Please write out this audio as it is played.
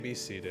Be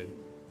seated.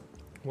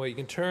 Well, you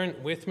can turn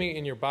with me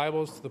in your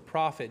Bibles to the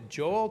prophet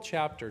Joel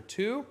chapter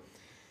 2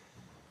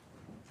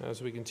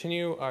 as we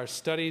continue our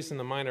studies in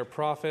the minor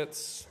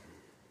prophets.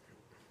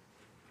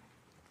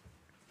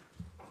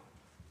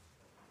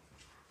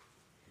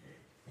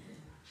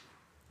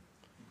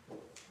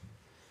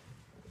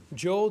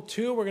 Joel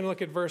 2, we're going to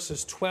look at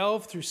verses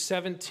 12 through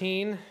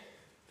 17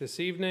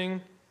 this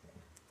evening.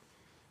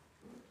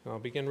 I'll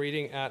begin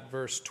reading at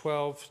verse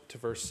 12 to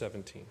verse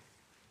 17.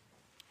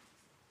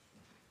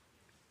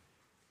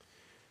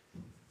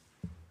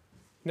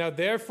 Now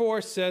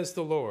therefore, says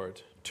the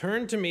Lord,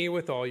 turn to me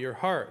with all your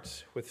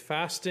heart, with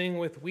fasting,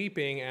 with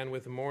weeping, and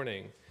with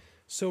mourning.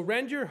 So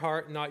rend your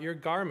heart, not your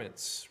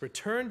garments.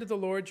 Return to the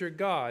Lord your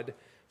God,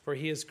 for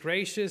he is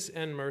gracious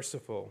and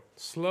merciful,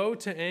 slow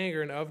to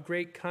anger and of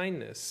great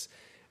kindness,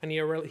 and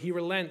he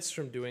relents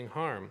from doing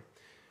harm.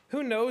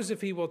 Who knows if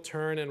he will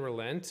turn and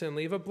relent and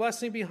leave a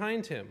blessing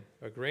behind him,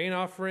 a grain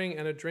offering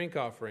and a drink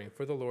offering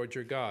for the Lord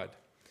your God?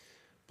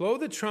 Blow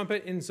the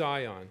trumpet in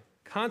Zion,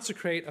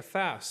 consecrate a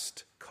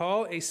fast,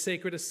 call a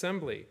sacred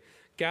assembly,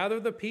 gather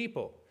the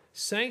people,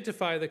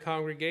 sanctify the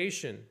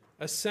congregation,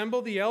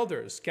 assemble the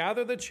elders,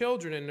 gather the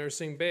children and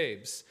nursing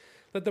babes.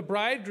 Let the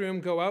bridegroom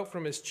go out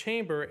from his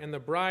chamber and the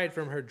bride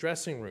from her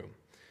dressing room.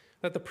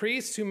 Let the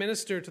priests who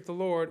minister to the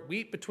Lord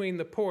weep between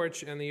the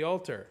porch and the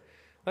altar.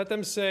 Let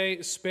them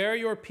say, spare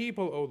your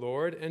people, O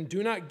Lord, and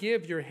do not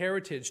give your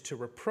heritage to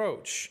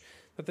reproach,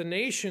 that the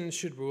nations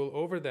should rule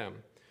over them.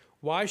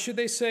 Why should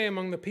they say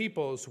among the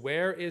peoples,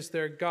 where is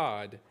their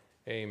God?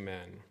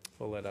 Amen.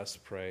 Well, let us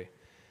pray.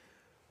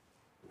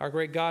 Our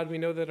great God, we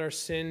know that our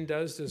sin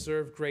does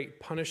deserve great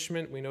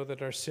punishment. We know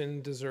that our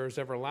sin deserves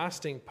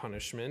everlasting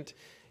punishment.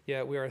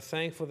 Yet we are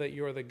thankful that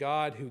you are the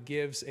God who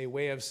gives a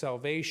way of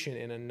salvation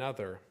in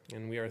another.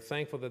 And we are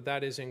thankful that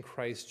that is in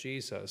Christ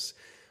Jesus.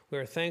 We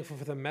are thankful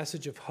for the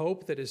message of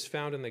hope that is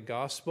found in the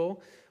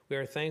gospel. We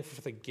are thankful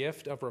for the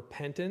gift of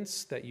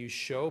repentance, that you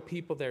show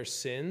people their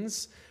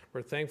sins.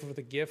 We're thankful for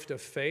the gift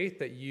of faith,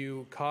 that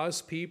you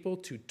cause people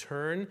to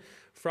turn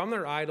from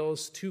their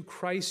idols to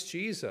Christ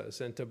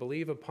Jesus and to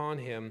believe upon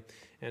him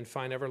and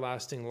find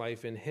everlasting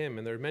life in him.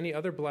 And there are many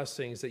other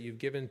blessings that you've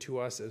given to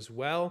us as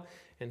well,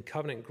 and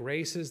covenant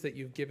graces that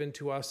you've given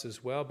to us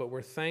as well. But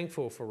we're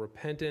thankful for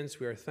repentance.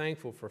 We are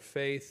thankful for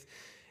faith.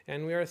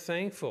 And we are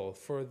thankful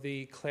for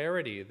the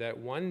clarity that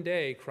one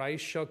day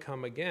Christ shall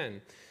come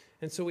again.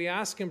 And so we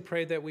ask and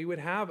pray that we would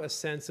have a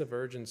sense of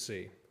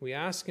urgency. We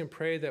ask and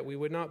pray that we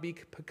would not be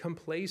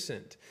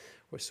complacent.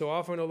 So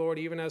often, O Lord,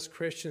 even as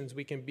Christians,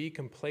 we can be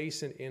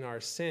complacent in our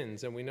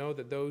sins. And we know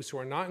that those who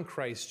are not in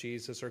Christ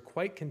Jesus are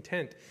quite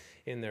content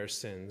in their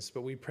sins.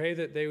 But we pray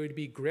that they would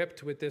be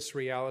gripped with this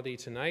reality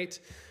tonight,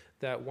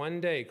 that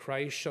one day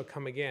Christ shall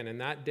come again, and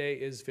that day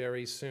is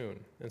very soon.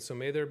 And so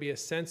may there be a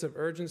sense of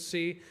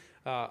urgency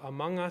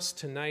among us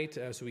tonight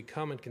as we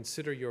come and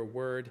consider your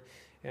word.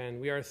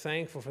 And we are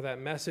thankful for that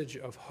message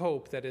of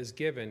hope that is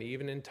given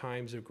even in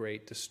times of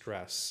great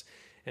distress.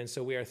 And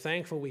so we are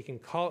thankful we can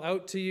call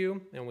out to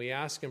you, and we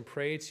ask and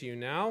pray to you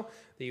now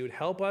that you would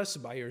help us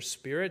by your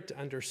Spirit to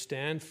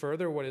understand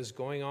further what is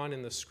going on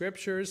in the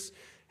Scriptures.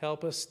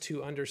 Help us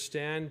to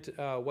understand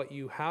what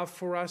you have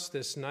for us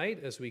this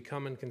night as we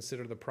come and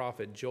consider the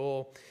prophet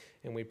Joel.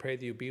 And we pray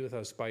that you be with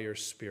us by your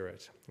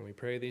Spirit. And we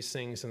pray these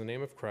things in the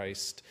name of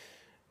Christ.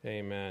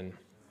 Amen.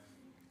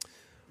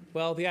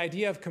 Well, the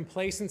idea of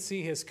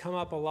complacency has come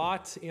up a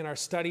lot in our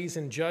studies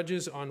in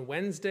Judges on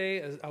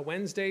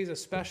Wednesdays,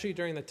 especially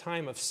during the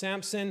time of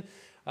Samson.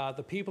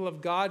 The people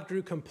of God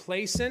grew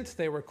complacent.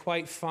 They were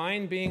quite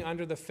fine being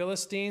under the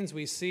Philistines.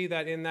 We see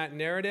that in that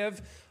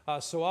narrative.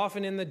 So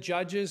often in the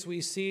Judges,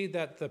 we see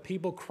that the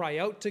people cry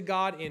out to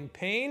God in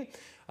pain.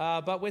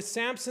 But with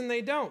Samson,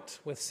 they don't.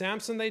 With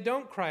Samson, they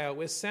don't cry out.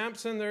 With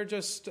Samson, they're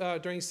just,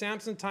 during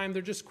Samson's time,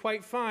 they're just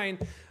quite fine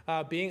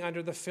being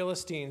under the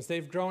Philistines.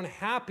 They've grown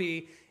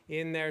happy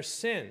in their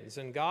sins,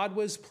 and God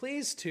was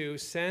pleased to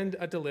send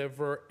a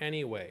deliverer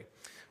anyway.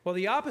 Well,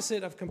 the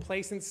opposite of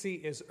complacency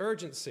is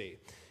urgency.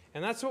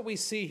 And that's what we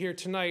see here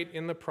tonight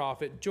in the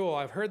prophet Joel.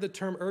 I've heard the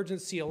term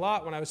urgency a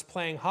lot when I was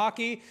playing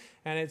hockey,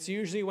 and it's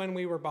usually when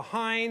we were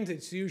behind,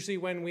 it's usually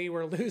when we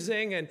were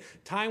losing, and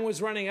time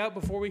was running out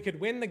before we could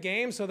win the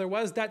game, so there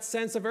was that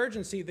sense of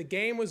urgency. The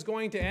game was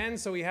going to end,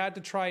 so we had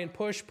to try and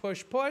push,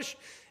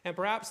 and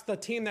perhaps the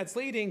team that's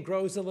leading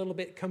grows a little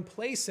bit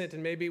complacent,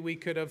 and maybe we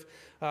could have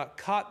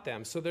caught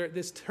them. So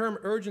this term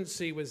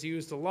urgency was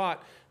used a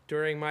lot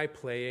during my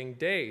playing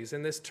days.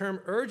 And this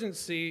term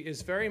urgency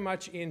is very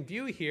much in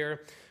view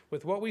here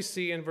with what we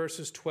see in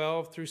verses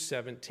 12 through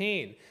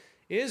 17.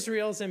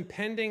 Israel's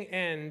impending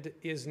end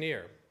is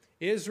near.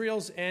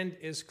 Israel's end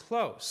is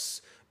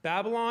close.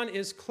 Babylon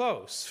is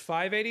close.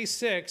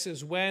 586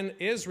 is when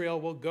Israel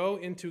will go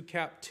into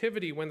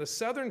captivity, when the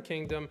southern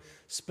kingdom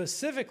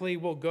specifically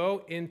will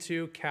go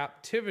into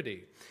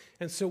captivity.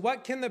 And so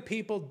what can the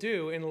people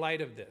do in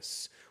light of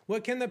this?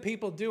 What can the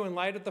people do in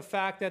light of the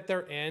fact that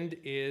their end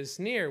is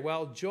near?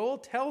 Well, Joel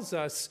tells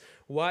us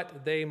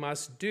what they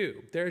must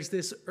do. There's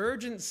this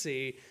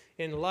urgency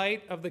in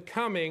light of the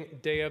coming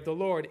day of the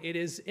Lord. It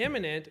is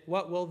imminent.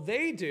 What will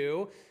they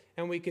do?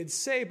 And we could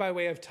say, by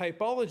way of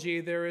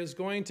typology, there is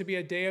going to be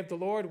a day of the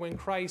Lord when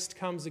Christ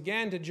comes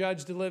again to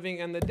judge the living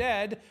and the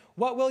dead.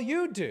 What will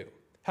you do?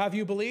 Have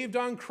you believed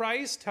on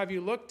Christ? Have you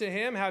looked to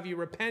him? Have you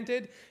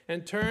repented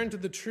and turned to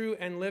the true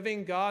and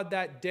living God?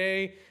 That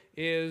day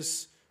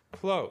is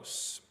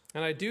close.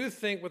 And I do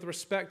think, with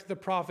respect to the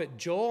prophet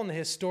Joel and the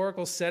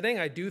historical setting,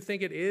 I do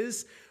think it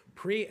is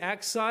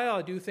pre-exile.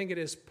 I do think it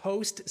is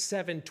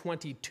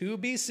post-722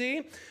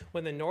 BC,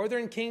 when the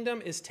northern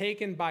kingdom is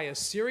taken by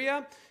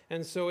Assyria.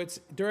 And so it's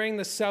during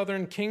the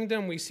southern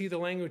kingdom we see the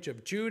language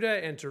of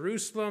Judah and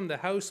Jerusalem, the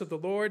house of the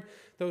Lord.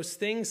 Those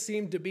things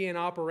seem to be in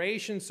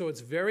operation, so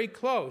it's very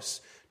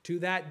close to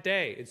that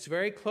day. It's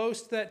very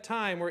close to that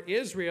time where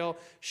Israel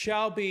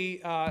shall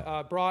be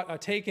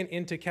taken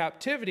into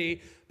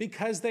captivity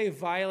because they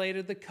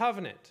violated the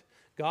covenant.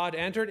 God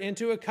entered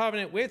into a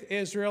covenant with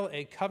Israel,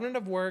 a covenant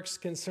of works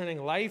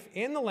concerning life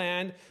in the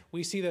land.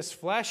 We see this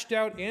fleshed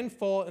out in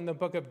full in the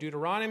book of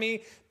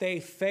Deuteronomy. They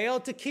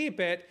failed to keep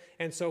it,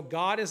 and so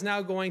God is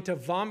now going to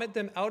vomit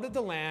them out of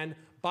the land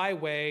by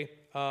way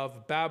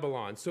of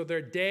Babylon. So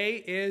their day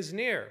is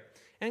near,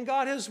 and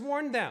God has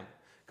warned them.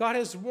 God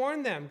has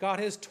warned them. God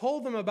has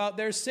told them about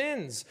their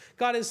sins.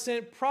 God has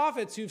sent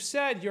prophets who've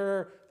said,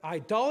 you're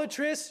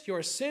idolatrous,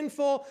 you're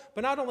sinful,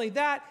 but not only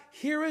that,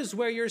 here is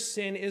where your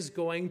sin is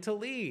going to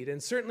lead.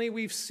 And certainly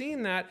we've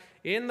seen that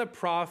in the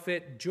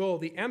prophet Joel.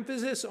 The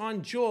emphasis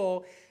on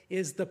Joel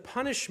is the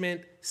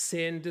punishment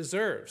sin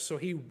deserves. So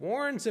he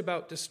warns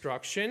about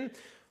destruction,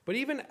 but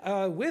even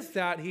with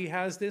that, he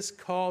has this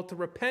call to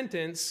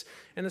repentance,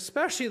 and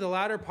especially the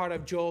latter part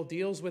of Joel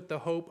deals with the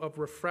hope of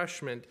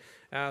refreshment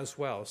as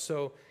well.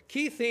 So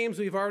key themes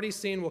we've already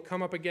seen will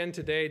come up again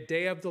today: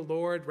 day of the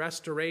Lord,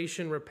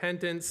 restoration,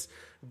 repentance,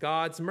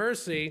 God's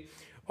mercy,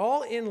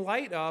 all in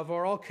light of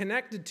or all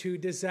connected to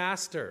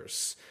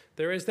disasters.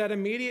 There is that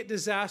immediate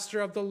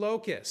disaster of the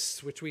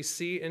locusts, which we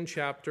see in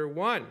chapter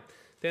 1.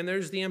 Then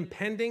there's the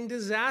impending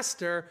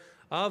disaster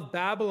of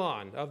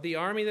Babylon, of the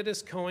army that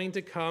is going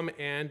to come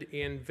and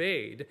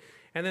invade.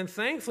 And then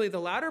thankfully, the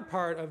latter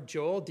part of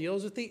Joel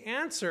deals with the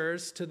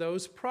answers to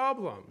those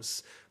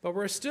problems. But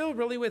we're still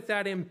really with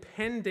that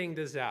impending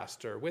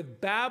disaster. With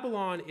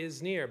Babylon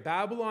is near,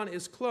 Babylon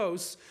is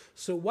close.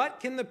 So what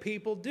can the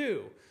people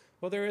do?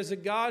 Well, there is a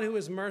God who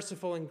is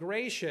merciful and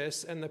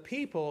gracious, and the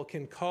people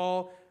can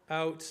call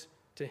out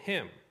to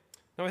him.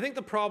 Now, I think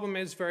the problem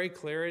is very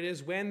clear. It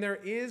is when there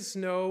is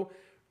no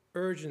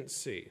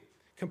urgency.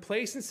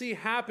 Complacency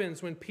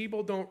happens when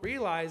people don't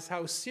realize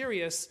how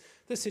serious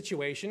the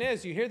situation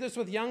is. You hear this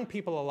with young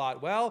people a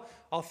lot. Well,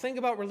 I'll think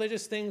about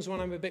religious things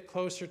when I'm a bit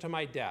closer to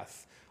my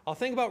death. I'll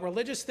think about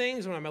religious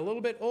things when I'm a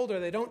little bit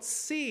older. They don't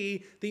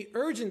see the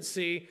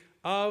urgency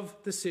of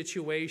the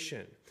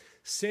situation.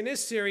 Sin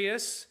is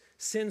serious.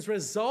 Sin's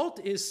result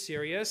is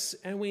serious,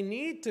 and we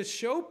need to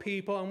show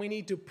people and we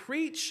need to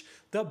preach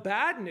the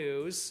bad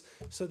news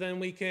so then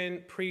we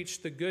can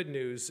preach the good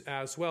news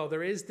as well.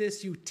 There is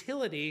this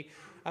utility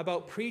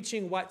about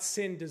preaching what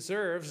sin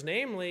deserves,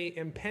 namely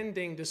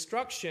impending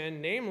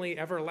destruction, namely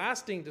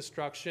everlasting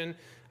destruction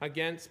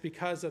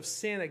because of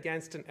sin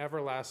against an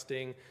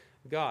everlasting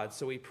God.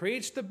 So we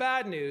preach the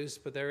bad news,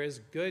 but there is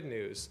good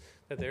news,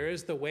 that there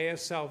is the way of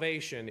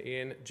salvation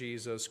in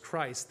Jesus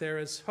Christ. There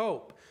is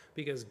hope,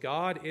 because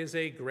God is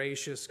a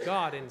gracious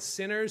God, and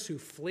sinners who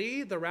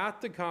flee the wrath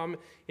to come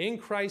in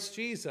Christ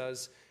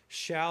Jesus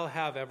shall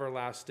have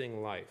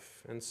everlasting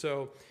life. And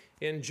so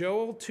in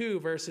Joel 2,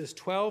 verses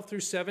 12 through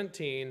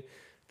 17,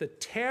 the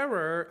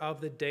terror of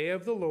the day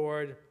of the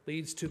Lord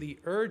leads to the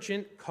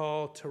urgent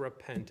call to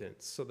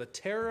repentance. So the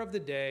terror of the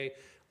day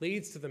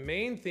leads to the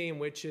main theme,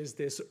 which is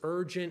this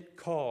urgent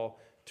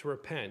call to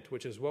repent,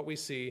 which is what we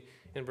see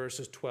in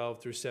verses 12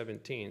 through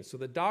 17. So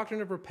the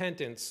doctrine of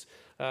repentance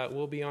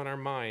will be on our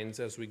minds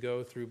as we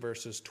go through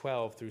verses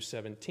 12 through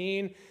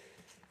 17,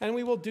 and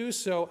we will do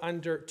so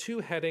under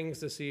two headings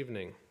this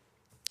evening.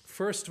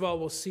 First of all,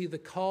 we'll see the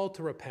call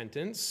to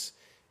repentance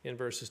in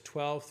verses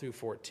 12 through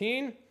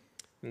 14.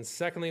 And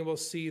secondly, we'll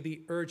see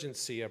the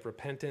urgency of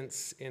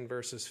repentance in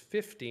verses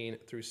 15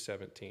 through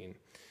 17.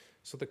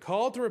 So the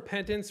call to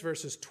repentance,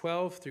 verses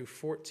 12 through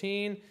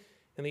 14,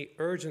 and the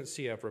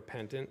urgency of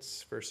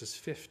repentance, verses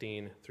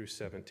 15 through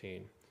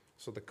 17.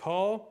 So the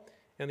call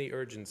and the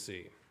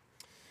urgency.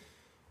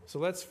 So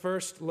let's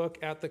first look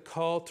at the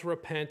call to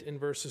repent in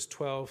verses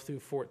 12 through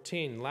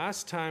 14.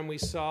 Last time we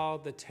saw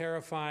the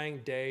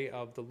terrifying day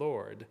of the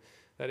Lord.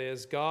 That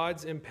is,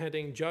 God's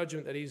impending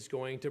judgment that he's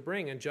going to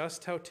bring, and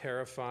just how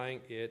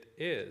terrifying it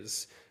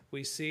is.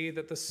 We see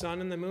that the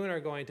sun and the moon are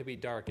going to be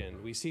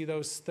darkened. We see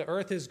the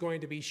earth is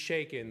going to be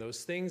shaken.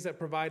 Those things that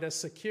provide us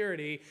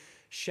security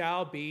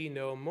shall be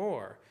no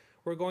more.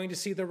 We're going to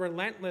see the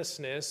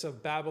relentlessness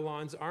of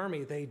Babylon's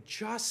army. They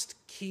just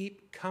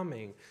keep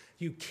coming.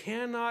 You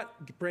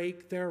cannot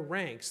break their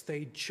ranks.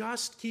 They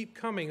just keep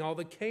coming. All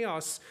the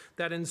chaos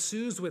that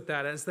ensues with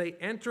that as they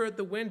enter at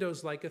the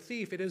windows like a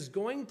thief. It is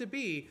going to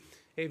be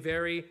a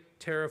very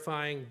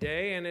terrifying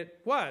day, and it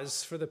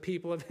was for the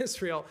people of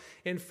Israel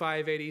in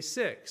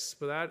 586.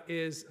 But that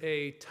is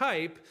a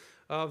type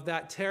of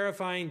that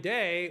terrifying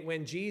day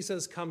when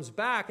Jesus comes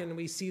back, and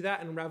we see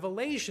that in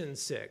Revelation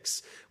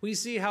 6. We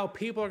see how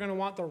people are going to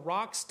want the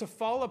rocks to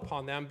fall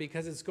upon them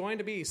because it's going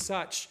to be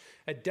such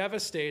a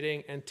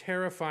devastating and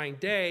terrifying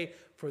day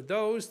for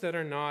those that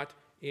are not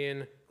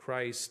in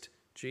Christ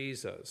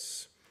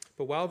Jesus.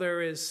 But while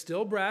there is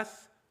still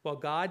breath, while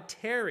God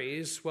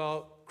tarries,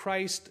 while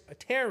Christ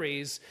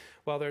tarries,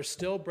 while there's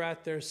still breath,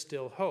 there's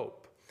still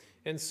hope.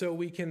 And so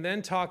we can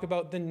then talk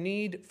about the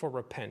need for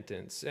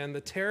repentance. And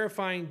the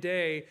terrifying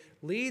day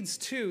leads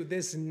to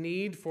this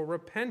need for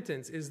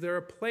repentance. Is there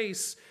a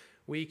place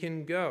we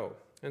can go?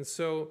 And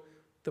so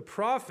the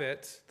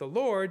prophet, the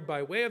Lord,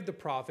 by way of the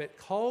prophet,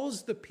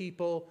 calls the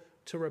people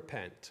to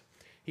repent.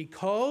 He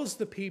calls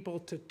the people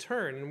to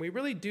turn. And we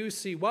really do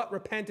see what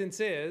repentance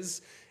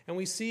is. And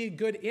we see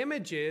good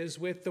images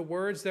with the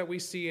words that we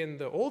see in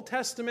the Old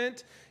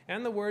Testament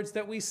and the words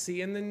that we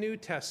see in the New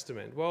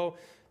Testament. Well,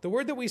 the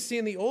word that we see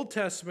in the Old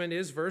Testament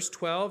is verse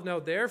 12.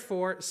 Now,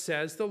 therefore,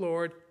 says the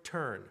Lord,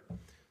 turn.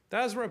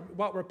 That is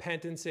what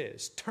repentance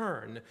is.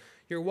 Turn.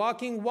 You're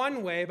walking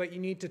one way, but you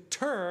need to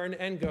turn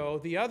and go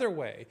the other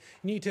way.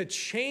 You need to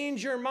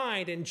change your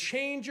mind and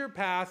change your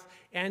path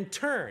and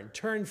turn.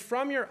 Turn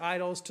from your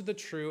idols to the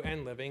true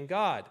and living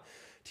God.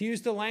 To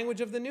use the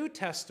language of the New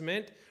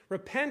Testament,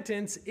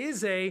 repentance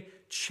is a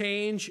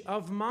change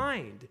of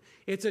mind.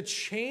 It's a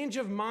change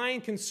of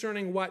mind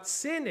concerning what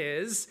sin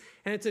is,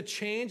 and it's a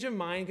change of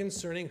mind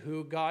concerning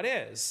who God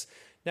is.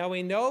 Now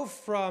we know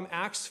from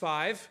Acts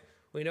 5,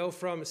 we know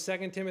from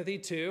 2 Timothy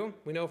 2,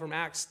 we know from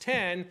Acts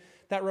 10,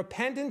 that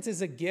repentance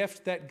is a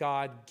gift that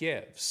God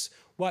gives.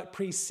 What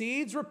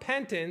precedes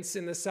repentance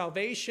in the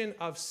salvation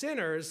of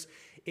sinners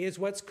is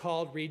what's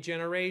called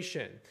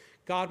regeneration.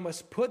 God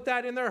must put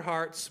that in their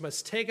hearts,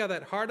 must take out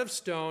that heart of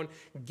stone,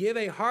 give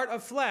a heart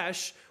of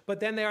flesh, but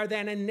then they are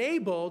then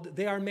enabled,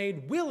 they are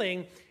made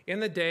willing in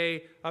the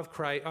day of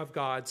Christ, of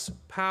God's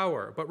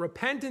power. But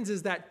repentance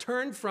is that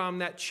turn from,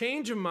 that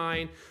change of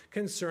mind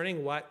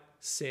concerning what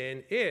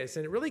sin is.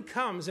 And it really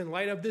comes in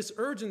light of this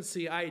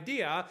urgency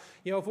idea.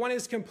 You know, if one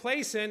is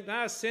complacent,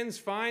 sin's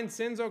fine,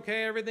 sin's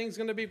okay, everything's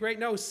going to be great.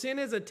 No, sin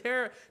is a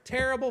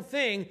terrible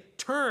thing.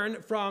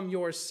 Turn from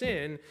your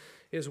sin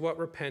is what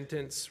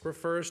repentance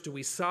refers to.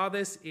 We saw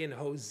this in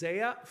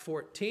Hosea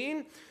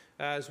 14,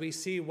 as we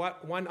see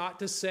what one ought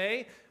to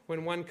say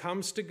when one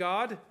comes to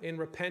God in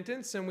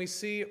repentance, and we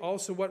see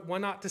also what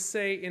one ought to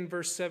say in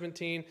verse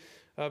 17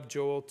 of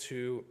Joel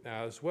 2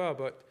 as well.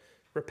 But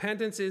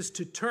repentance is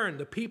to turn.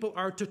 The people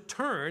are to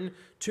turn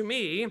to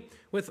me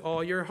with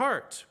all your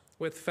heart,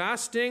 with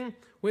fasting,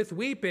 with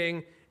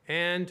weeping,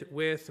 and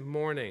with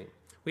mourning.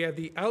 We have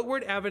the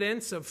outward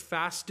evidence of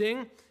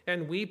fasting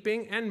and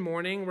weeping and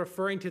mourning,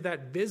 referring to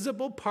that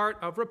visible part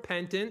of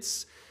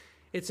repentance.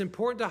 It's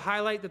important to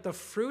highlight that the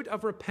fruit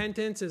of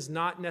repentance is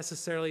not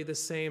necessarily the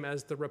same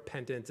as the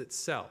repentance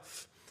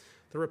itself.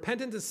 The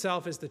repentance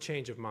itself is the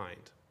change of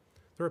mind.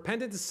 The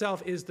repentance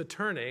itself is the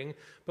turning,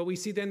 but we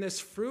see then this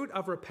fruit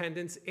of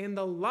repentance in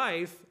the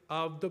life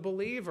of the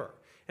believer.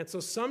 And so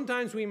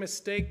sometimes we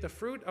mistake the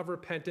fruit of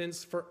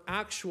repentance for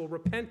actual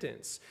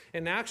repentance.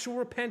 And actual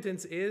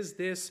repentance is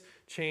this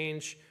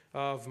change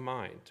of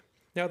mind.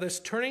 Now, this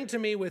turning to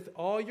me with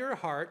all your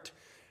heart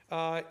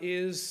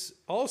is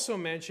also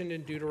mentioned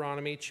in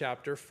Deuteronomy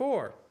chapter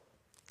 4.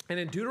 And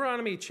in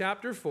Deuteronomy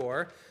chapter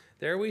 4,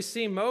 there we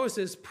see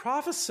Moses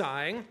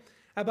prophesying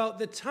about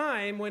the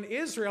time when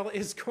Israel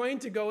is going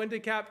to go into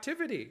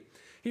captivity.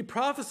 He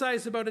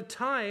prophesies about a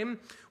time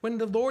when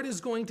the Lord is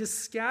going to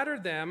scatter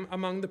them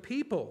among the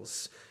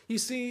peoples. You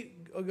see,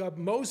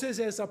 Moses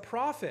is a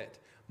prophet.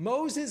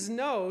 Moses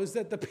knows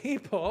that the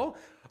people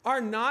are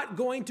not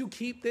going to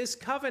keep this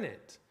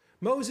covenant.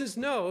 Moses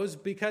knows,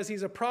 because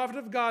he's a prophet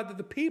of God, that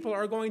the people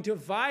are going to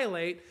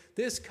violate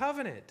this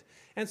covenant.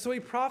 And so he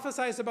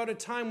prophesies about a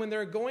time when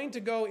they're going to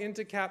go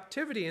into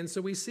captivity. And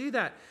so we see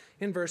that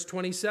in verse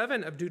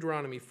 27 of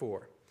Deuteronomy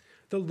 4.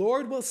 The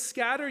Lord will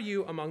scatter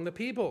you among the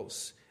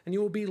peoples, and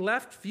you will be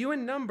left few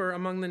in number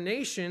among the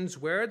nations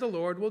where the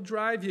Lord will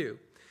drive you.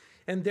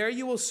 And there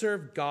you will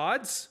serve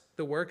gods,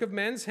 the work of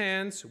men's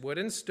hands, wood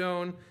and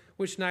stone,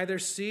 which neither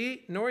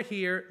see, nor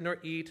hear, nor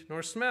eat,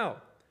 nor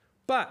smell.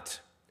 But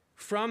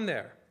from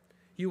there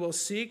you will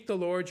seek the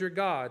Lord your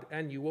God,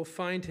 and you will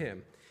find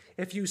him,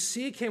 if you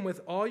seek him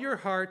with all your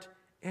heart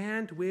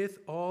and with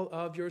all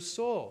of your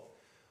soul.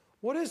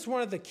 What is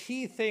one of the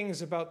key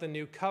things about the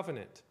new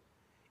covenant?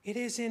 It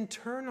is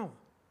internal.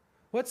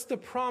 What's the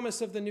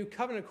promise of the new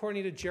covenant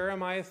according to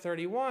Jeremiah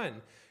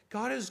 31?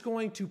 God is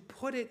going to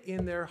put it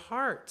in their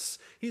hearts.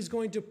 He's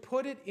going to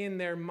put it in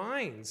their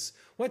minds.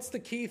 What's the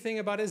key thing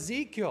about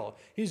Ezekiel?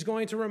 He's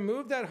going to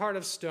remove that heart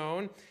of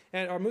stone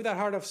and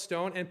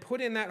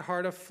put in that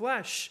heart of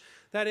flesh.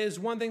 That is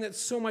one thing that's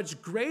so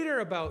much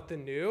greater about the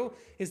new,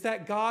 is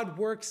that God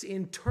works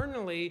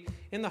internally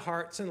in the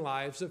hearts and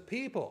lives of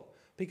people.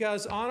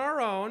 Because on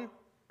our own,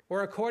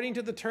 or according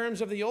to the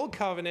terms of the old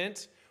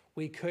covenant,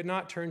 we could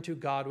not turn to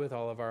God with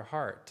all of our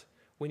heart.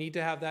 We need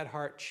to have that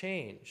heart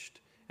changed.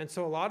 And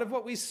so a lot of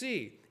what we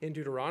see in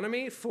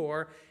Deuteronomy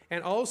 4,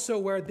 and also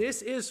where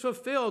this is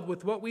fulfilled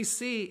with what we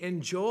see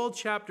in Joel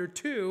chapter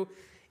 2,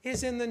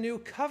 is in the new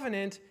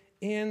covenant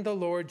in the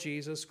Lord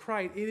Jesus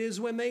Christ. It is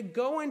when they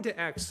go into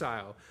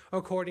exile,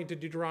 according to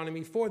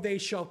Deuteronomy 4, they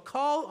shall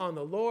call on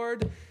the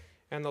Lord,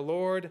 and the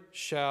Lord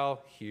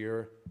shall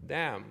hear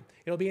them.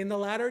 It'll be in the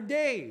latter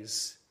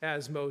days,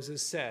 as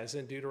Moses says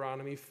in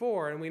Deuteronomy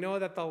 4. And we know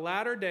that the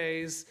latter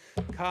days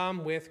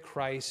come with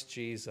Christ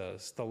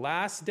Jesus. The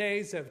last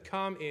days have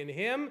come in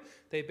him.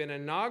 They've been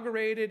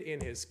inaugurated in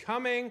his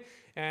coming.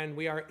 And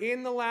we are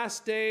in the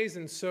last days,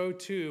 and so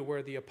too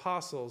were the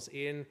apostles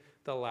in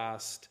the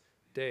last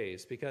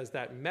days, because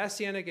that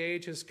messianic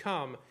age has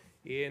come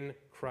in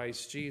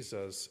Christ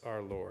Jesus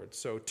our Lord.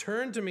 So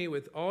turn to me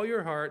with all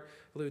your heart,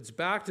 alludes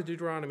back to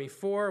Deuteronomy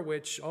 4,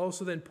 which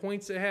also then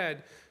points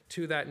ahead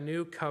to that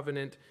new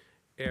covenant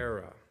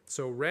era.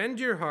 So rend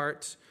your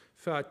heart,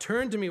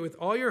 turn to me with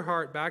all your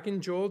heart, back in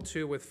Joel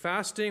 2, with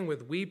fasting,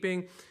 with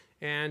weeping,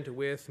 and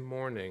with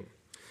mourning.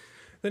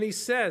 Then he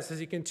says, as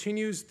he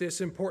continues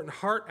this important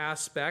heart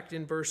aspect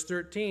in verse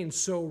 13,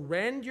 so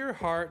rend your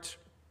heart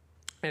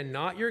and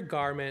not your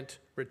garment,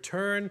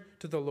 return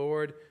to the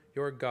Lord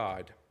your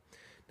God.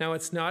 Now,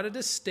 it's not a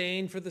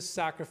disdain for the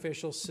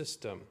sacrificial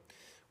system.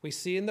 We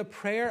see in the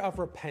prayer of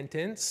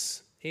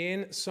repentance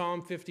in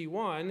Psalm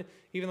 51,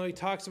 even though he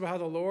talks about how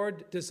the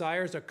Lord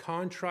desires a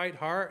contrite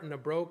heart and a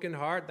broken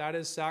heart, that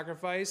is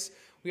sacrifice,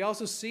 we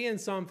also see in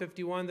Psalm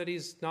 51 that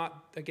he's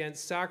not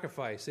against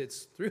sacrifice.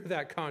 It's through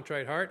that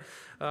contrite heart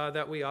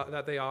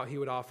he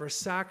would offer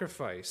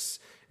sacrifice.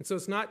 And so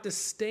it's not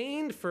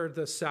disdain for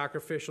the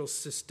sacrificial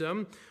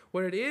system.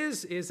 What it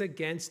is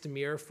against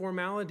mere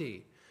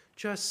formality.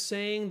 Just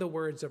saying the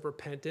words of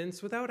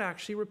repentance without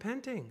actually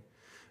repenting.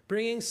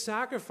 Bringing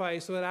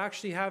sacrifice without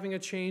actually having a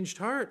changed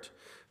heart.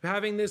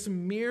 Having this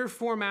mere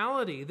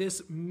formality,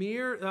 this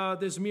mere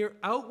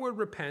outward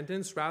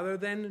repentance rather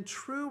than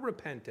true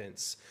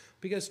repentance.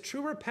 Because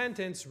true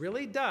repentance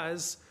really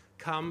does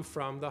come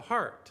from the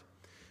heart.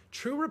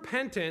 True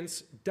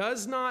repentance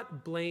does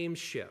not blame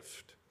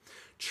shift.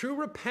 True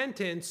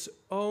repentance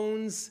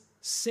owns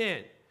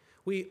sin.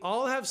 We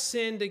all have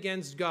sinned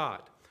against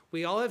God.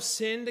 We all have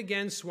sinned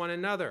against one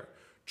another.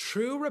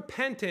 True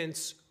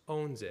repentance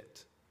owns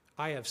it.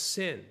 I have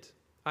sinned.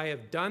 I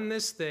have done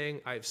this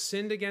thing. I've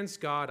sinned against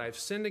God. I've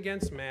sinned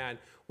against man.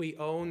 We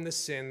own the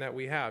sin that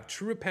we have.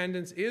 True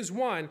repentance is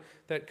one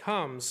that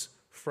comes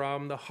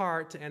from the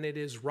heart, and it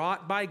is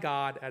wrought by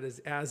God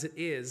as it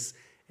is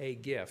a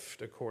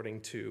gift,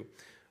 according to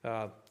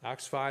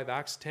Acts 5,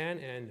 Acts 10,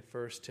 and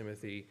 1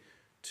 Timothy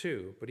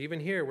 2. But even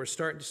here, we're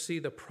starting to see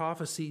the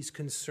prophecies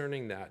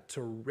concerning that.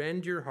 To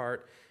rend your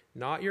heart,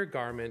 not your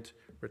garment,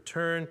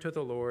 return to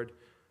the Lord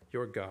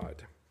your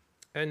God.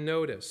 And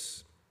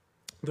notice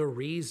the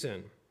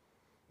reason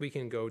we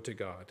can go to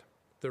God,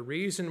 the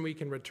reason we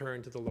can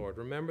return to the Lord.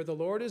 Remember, the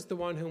Lord is the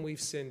one whom we've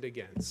sinned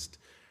against.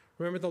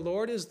 Remember, the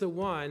Lord is the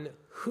one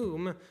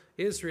whom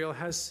Israel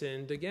has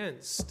sinned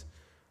against.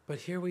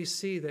 But here we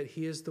see that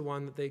he is the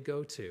one that they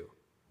go to.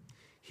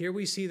 Here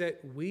we see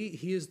that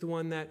he is the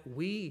one that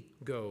we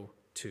go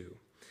to.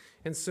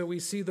 And so we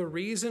see the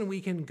reason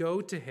we can go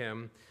to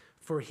him,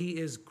 for he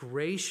is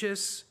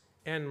gracious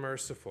and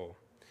merciful,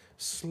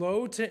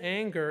 slow to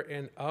anger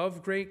and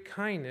of great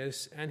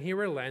kindness, and he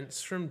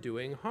relents from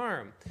doing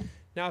harm.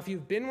 Now, if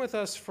you've been with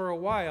us for a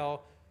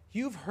while,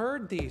 you've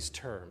heard these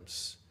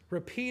terms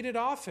repeated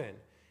often.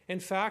 In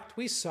fact,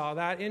 we saw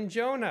that in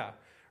Jonah.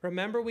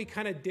 Remember, we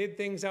kind of did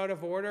things out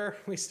of order.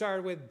 We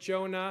started with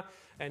Jonah,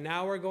 and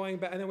now we're going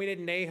back, and then we did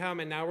Nahum,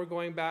 and now we're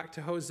going back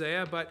to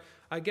Hosea. But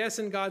I guess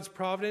in God's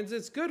providence,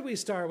 it's good we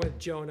start with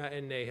Jonah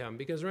and Nahum,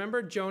 because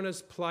remember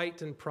Jonah's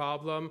plight and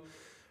problem.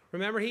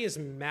 Remember, he is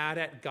mad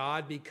at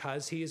God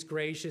because he is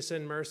gracious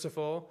and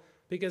merciful,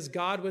 because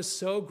God was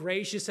so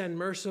gracious and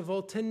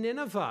merciful to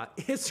Nineveh,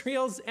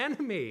 Israel's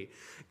enemy.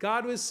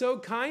 God was so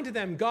kind to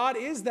them. God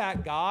is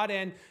that God,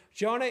 and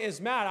Jonah is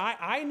mad.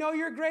 I know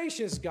you're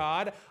gracious,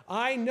 God.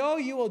 I know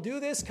you will do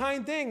this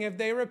kind thing if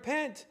they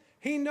repent.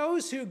 He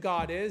knows who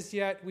God is,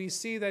 yet we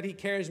see that he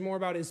cares more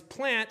about his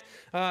plant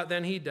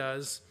than he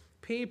does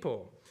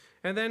people.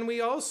 And then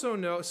we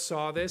also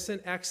saw this in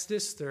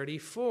Exodus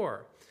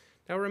 34.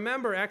 Now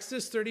remember,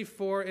 Exodus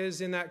 34 is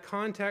in that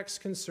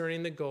context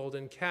concerning the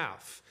golden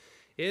calf.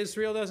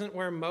 Israel doesn't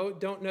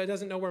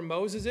know where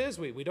Moses is.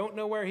 We don't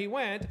know where he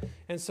went.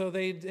 And so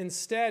they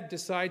instead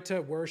decide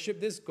to worship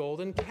this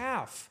golden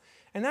calf.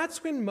 And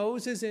that's when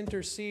Moses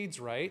intercedes,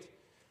 right?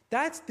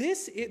 That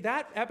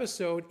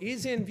episode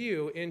is in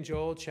view in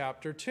Joel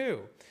chapter 2.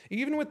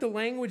 Even with the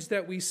language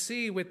that we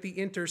see with the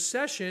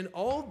intercession,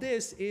 all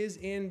this is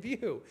in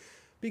view.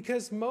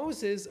 Because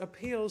Moses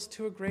appeals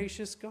to a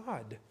gracious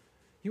God.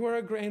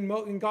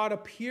 And God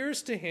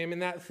appears to him in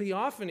that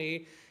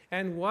theophany.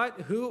 And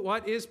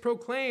what is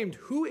proclaimed?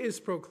 Who is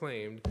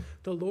proclaimed?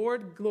 The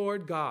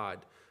Lord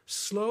God,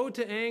 Slow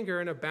to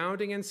anger and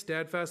abounding in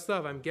steadfast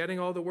love. I'm getting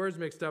all the words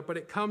mixed up, but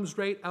it comes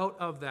right out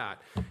of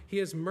that. He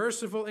is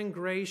merciful and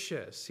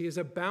gracious. He is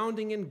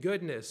abounding in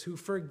goodness, who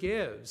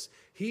forgives.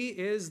 He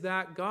is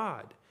that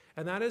God.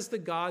 And that is the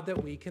God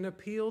that we can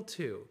appeal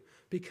to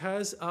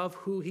because of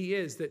who he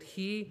is, that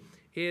he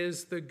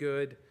is the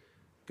good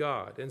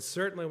God. And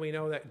certainly we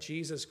know that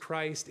Jesus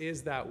Christ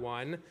is that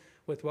one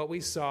with what we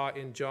saw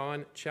in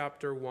John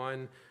chapter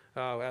 1,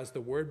 as the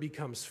Word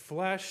becomes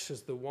flesh,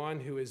 as the one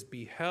who is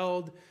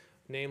beheld,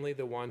 namely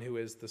the one who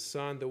is the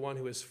Son, the one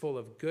who is full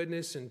of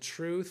goodness and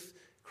truth.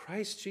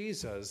 Christ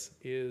Jesus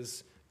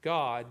is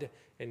God,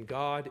 and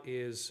God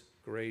is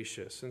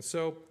gracious. And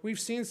so we've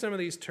seen some of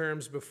these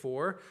terms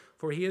before.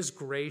 For he is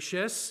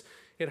gracious.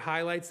 It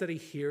highlights that he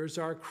hears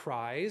our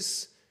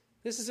cries.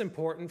 This is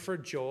important for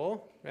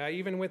Joel.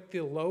 Even with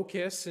the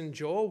locusts in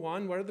Joel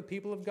 1, what are the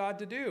people of God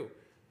to do?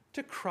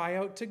 To cry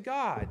out to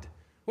God.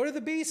 What do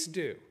the beasts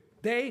do?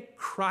 They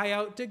cry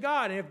out to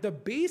God. And if the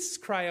beasts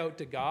cry out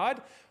to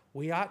God,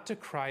 we ought to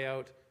cry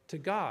out to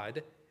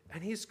God,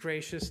 and he's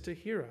gracious to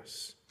hear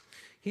us.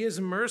 He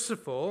is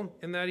merciful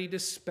in that he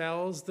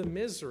dispels the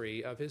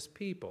misery of his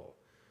people.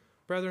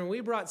 Brethren, we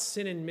brought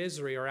sin and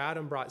misery, or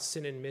Adam brought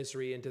sin and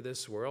misery into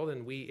this world,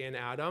 and we in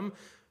Adam,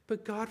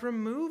 but God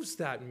removes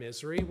that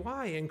misery.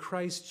 Why? In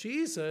Christ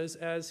Jesus,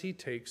 as he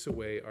takes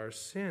away our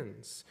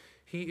sins.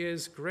 He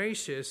is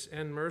gracious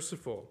and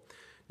merciful.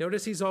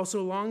 Notice he's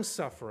also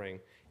long-suffering.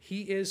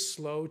 He is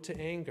slow to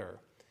anger.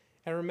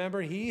 And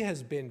remember, he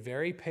has been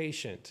very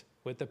patient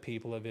with the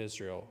people of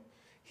Israel.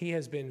 He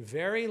has been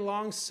very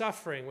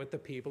long-suffering with the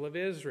people of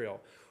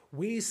Israel.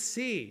 We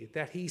see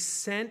that he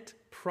sent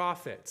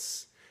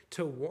prophets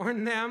to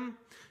warn them,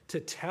 to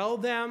tell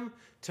them,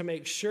 to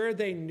make sure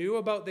they knew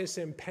about this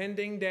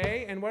impending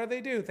day. And what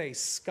do? They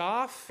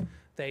scoff,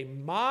 they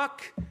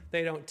mock,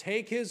 they don't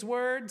take his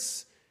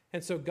words.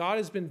 And so God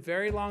has been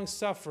very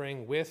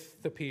long-suffering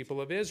with the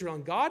people of Israel.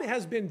 And God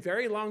has been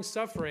very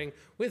long-suffering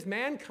with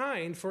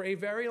mankind for a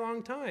very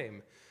long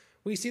time.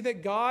 We see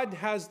that God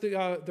has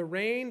the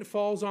rain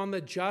falls on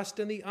the just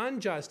and the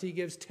unjust. He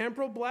gives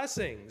temporal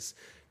blessings.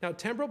 Now,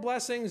 temporal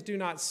blessings do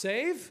not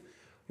save.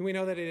 We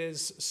know that it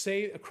is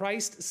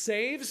Christ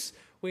saves.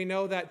 We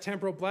know that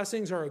temporal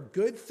blessings are a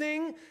good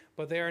thing,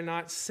 but they are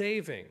not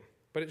saving.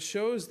 But it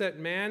shows that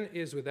man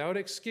is without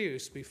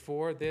excuse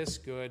before this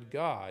good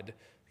God.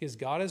 Because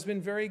God has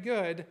been very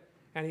good,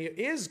 and he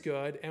is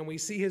good, and we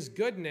see his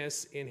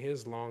goodness in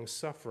his long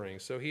suffering.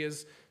 So he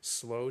is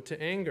slow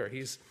to anger.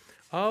 He's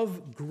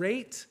of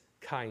great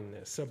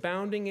kindness,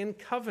 abounding in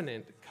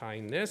covenant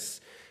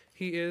kindness.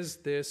 He is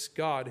this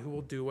God who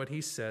will do what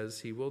he says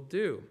he will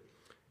do.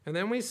 And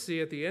then we see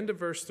at the end of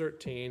verse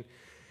 13,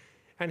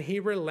 and he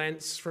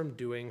relents from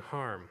doing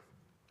harm.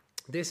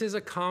 This is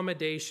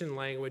accommodation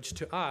language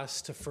to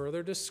us to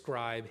further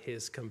describe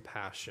his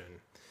compassion,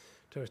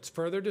 to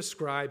further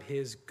describe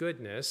his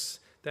goodness,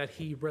 that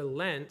he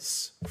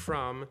relents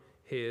from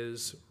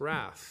his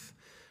wrath.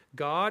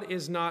 God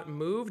is not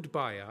moved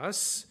by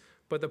us,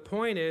 but the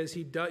point is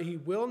he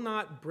will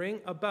not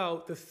bring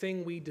about the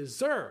thing we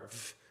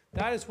deserve.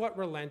 That is what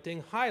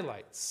relenting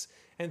highlights.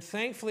 And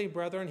thankfully,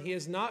 brethren, he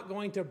is not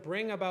going to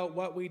bring about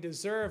what we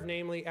deserve,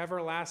 namely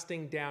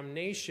everlasting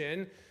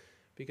damnation,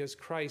 because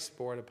Christ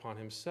bore it upon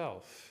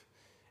himself.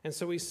 And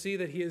so we see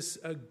that he is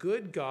a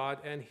good God,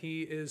 and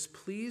he is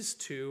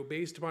pleased to,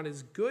 based upon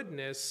his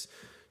goodness,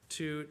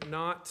 to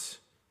not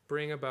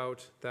bring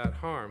about that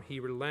harm. He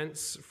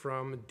relents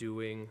from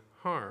doing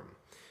harm.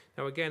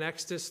 Now again,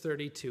 Exodus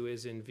 32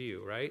 is in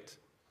view, right?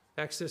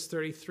 Exodus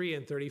 33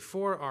 and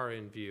 34 are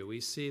in view. We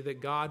see that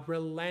God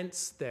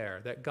relents there,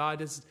 that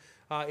God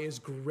is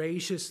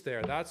gracious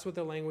there. That's what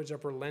the language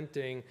of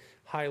relenting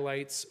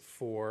highlights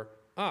for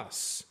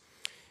us.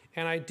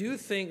 And I do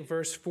think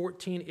verse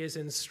 14 is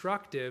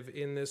instructive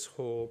in this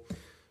whole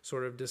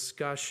sort of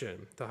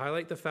discussion, to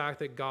highlight the fact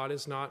that God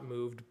is not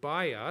moved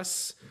by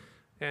us.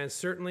 And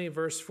certainly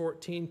verse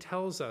 14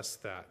 tells us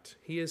that.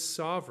 He is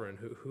sovereign.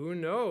 Who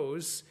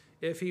knows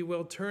if he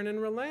will turn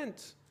and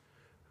relent?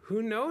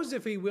 Who knows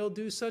if he will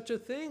do such a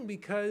thing?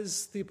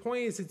 Because the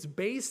point is, it's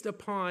based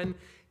upon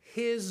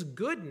his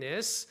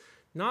goodness,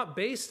 not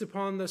based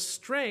upon the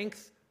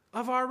strength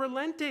of our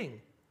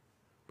relenting.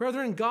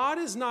 Brethren, God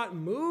is not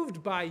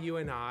moved by you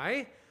and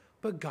I,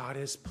 but God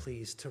is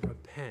pleased to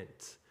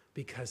repent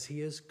because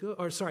he is good,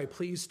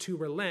 pleased to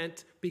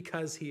relent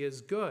because he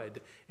is good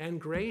and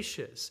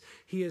gracious.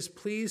 He is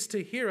pleased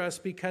to hear us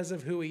because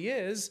of who he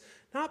is,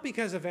 not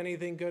because of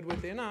anything good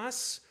within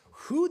us.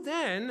 Who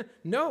then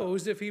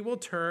knows if he will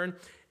turn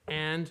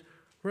and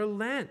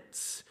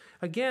relent?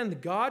 Again,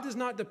 God does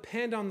not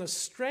depend on the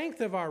strength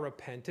of our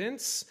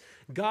repentance.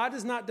 God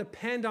does not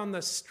depend on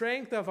the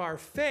strength of our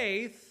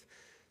faith.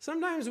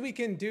 Sometimes we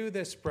can do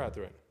this,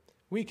 brethren.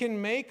 We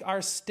can make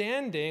our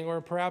standing, or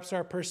perhaps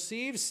our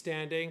perceived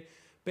standing,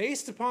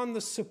 based upon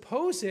the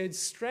supposed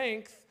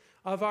strength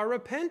of our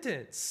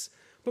repentance.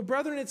 But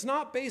brethren, it's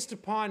not based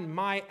upon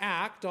my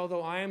act,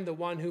 although I am the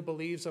one who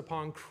believes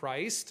upon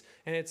Christ,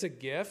 and it's a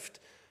gift.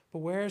 But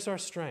where's our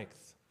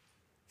strength?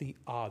 The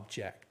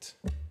object.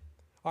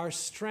 Our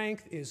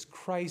strength is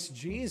Christ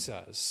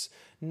Jesus.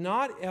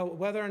 Not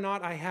whether or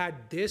not I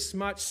had this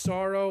much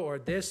sorrow or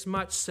this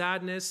much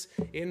sadness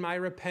in my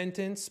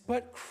repentance,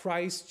 but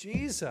Christ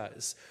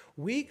Jesus.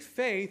 Weak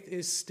faith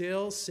is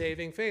still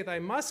saving faith. I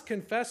must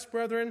confess,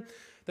 brethren,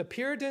 the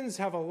Puritans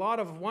have a lot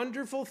of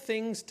wonderful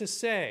things to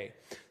say.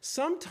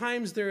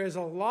 Sometimes there is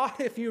a lot,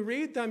 if you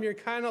read them, you're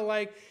kind of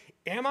like,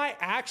 am I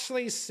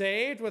actually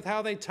saved, with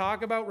how they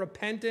talk about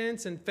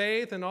repentance and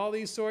faith and all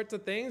these sorts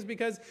of things?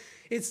 Because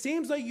it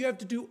seems like you have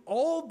to do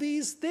all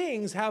these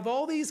things, have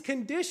all these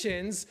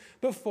conditions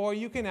before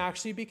you can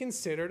actually be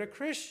considered a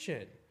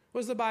Christian.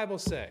 What does the Bible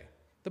say?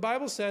 The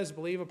Bible says,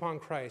 believe upon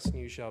Christ and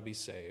you shall be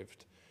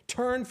saved.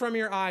 Turn from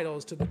your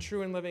idols to the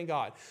true and living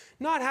God.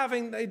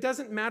 It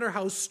doesn't matter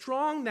how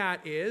strong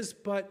that is,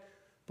 but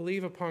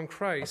believe upon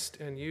Christ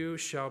and you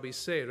shall be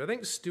saved. I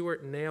think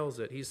Stuart nails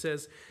it. He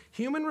says,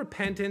 human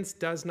repentance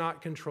does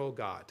not control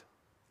God.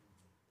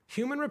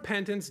 Human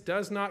repentance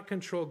does not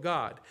control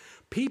God.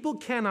 People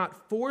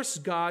cannot force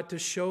God to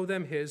show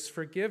them his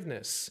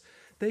forgiveness.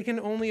 They can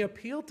only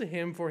appeal to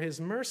him for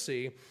his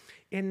mercy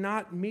in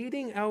not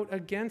meting out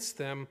against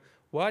them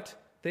what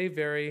they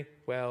very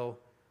well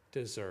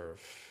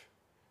deserve.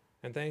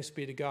 And thanks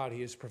be to God,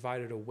 he has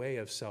provided a way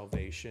of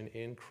salvation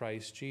in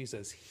Christ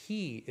Jesus.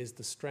 He is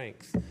the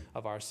strength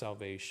of our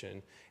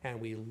salvation,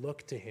 and we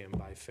look to him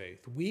by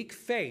faith. Weak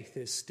faith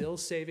is still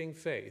saving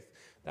faith.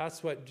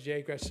 That's what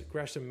J.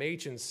 Gresham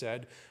Machen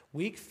said.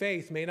 Weak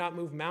faith may not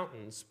move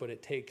mountains, but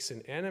it takes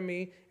an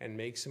enemy and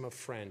makes him a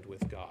friend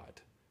with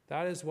God.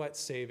 That is what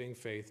saving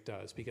faith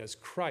does, because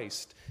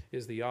Christ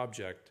is the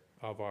object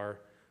of our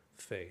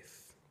faith.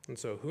 And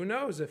so who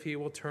knows if he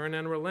will turn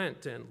and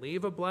relent and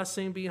leave a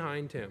blessing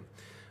behind him.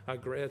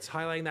 It's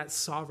highlighting that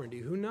sovereignty.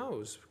 Who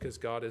knows? Because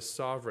God is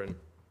sovereign.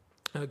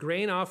 A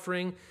grain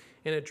offering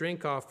and a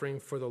drink offering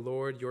for the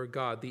Lord your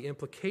God. The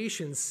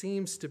implication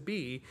seems to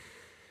be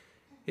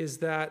is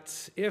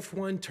that if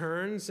one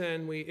turns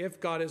and if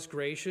God is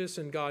gracious,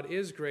 and God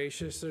is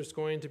gracious, there's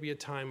going to be a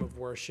time of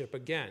worship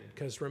again.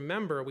 Because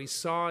remember, we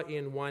saw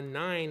in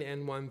 1:9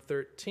 and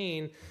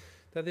 1:13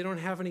 that they don't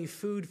have any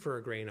food for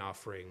a grain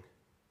offering.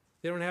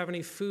 They don't have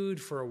any food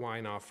for a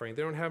wine offering.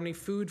 They don't have any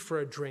food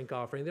for a drink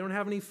offering. They don't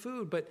have any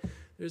food, but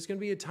there's going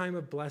to be a time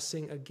of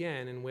blessing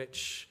again in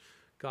which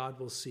God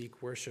will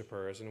seek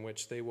worshipers, in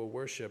which they will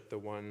worship the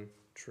one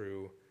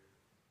true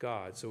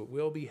God. So it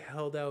will be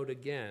held out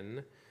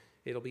again.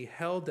 It'll be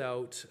held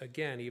out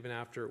again even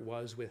after it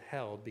was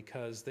withheld,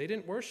 because they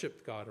didn't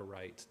worship God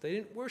aright. They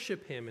didn't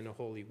worship him in a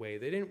holy way.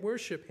 They didn't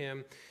worship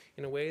him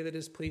in a way that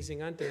is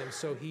pleasing unto him,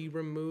 so he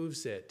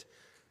removes it.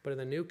 But in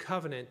the new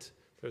covenant,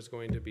 there's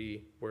going to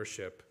be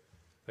worship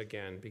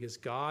again, because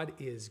God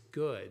is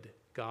good,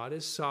 God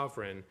is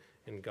sovereign,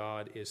 and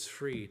God is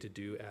free to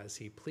do as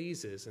he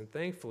pleases. And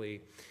thankfully,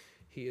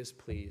 he is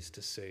pleased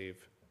to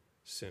save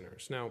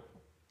sinners. Now,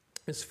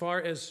 as far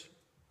as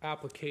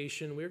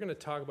application, we're going to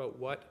talk about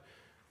what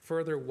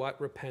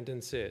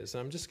repentance is.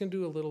 I'm just going to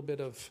do a little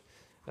bit of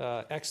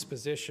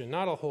exposition,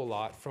 not a whole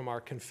lot, from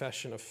our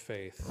confession of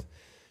faith.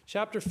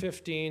 Chapter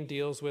 15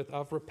 deals with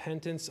of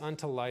repentance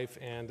unto life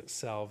and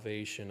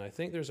salvation. I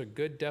think there's a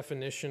good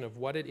definition of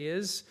what it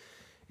is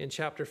in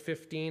chapter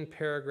 15,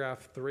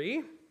 paragraph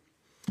 3,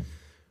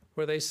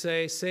 where they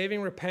say,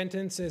 saving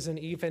repentance is an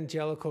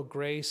evangelical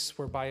grace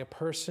whereby a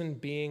person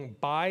being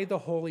by the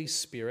Holy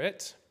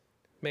Spirit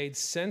made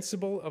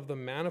sensible of the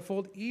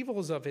manifold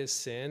evils of his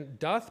sin,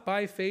 doth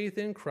by faith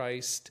in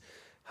Christ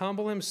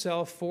humble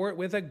himself for it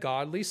with a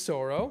godly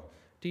sorrow,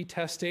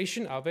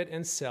 detestation of it,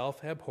 and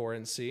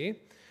self-abhorrency,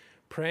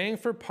 praying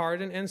for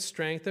pardon and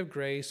strength of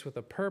grace with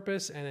a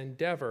purpose and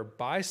endeavor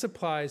by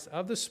supplies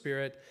of the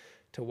Spirit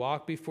to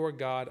walk before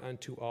God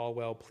unto all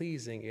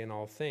well-pleasing in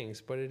all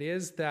things. But it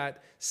is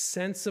that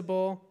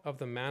sensible of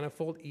the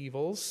manifold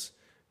evils,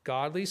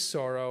 godly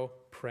sorrow,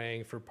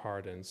 praying for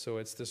pardon. So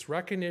it's this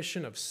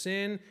recognition of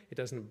sin. It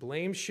doesn't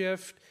blame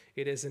shift.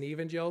 It is an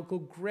evangelical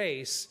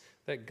grace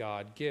that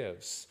God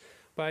gives.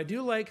 But I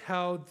do like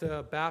how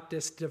the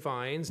Baptist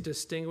divines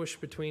distinguish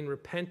between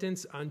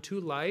repentance unto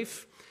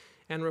life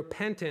and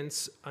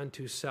repentance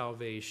unto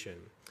salvation.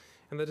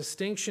 And the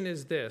distinction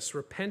is this: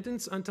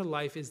 repentance unto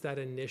life is that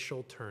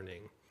initial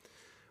turning,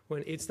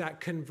 when it's that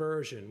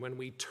conversion, when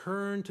we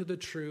turn to the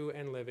true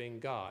and living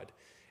God.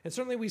 And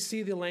certainly we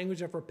see the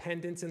language of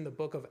repentance in the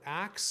book of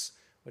Acts,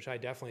 which I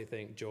definitely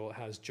think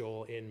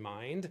Joel in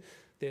mind,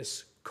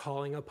 this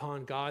calling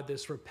upon God,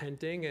 this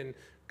repenting, and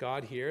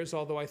God hears,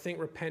 although I think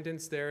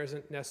repentance there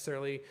isn't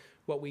necessarily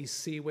what we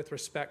see with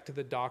respect to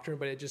the doctrine,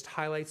 but it just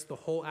highlights the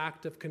whole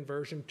act of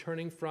conversion,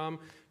 turning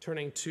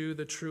to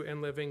the true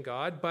and living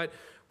God. But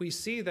we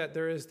see that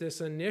there is this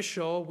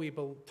initial, we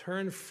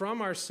turn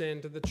from our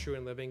sin to the true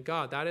and living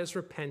God. That is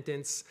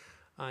repentance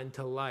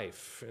unto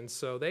life. And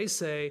so they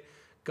say,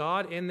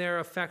 God in their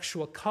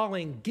effectual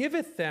calling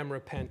giveth them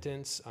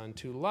repentance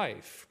unto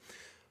life.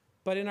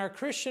 But in our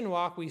Christian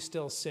walk, we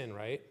still sin,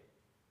 right?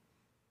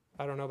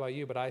 I don't know about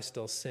you, but I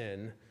still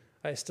sin.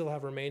 I still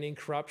have remaining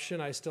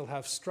corruption. I still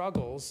have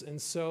struggles. And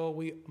so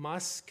we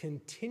must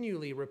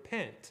continually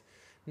repent.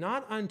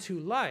 not unto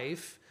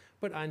life,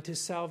 but unto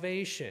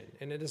salvation.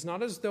 And it is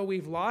not as though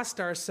we've lost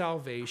our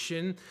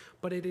salvation,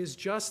 but it is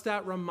just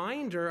that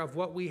reminder of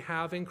what we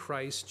have in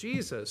Christ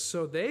Jesus.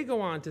 So they go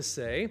on to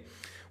say,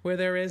 where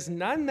there is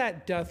none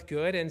that doth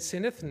good and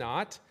sinneth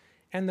not,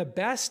 and the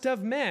best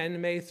of men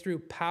may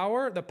through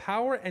the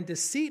power and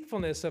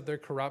deceitfulness of their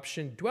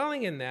corruption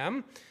dwelling in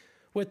them,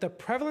 with the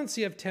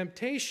prevalency of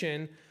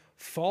temptation,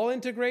 fall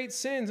into great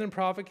sins and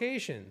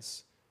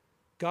provocations.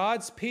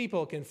 God's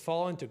people can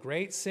fall into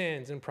great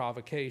sins and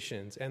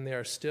provocations, and they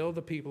are still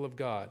the people of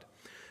God.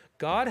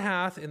 God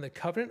hath, in the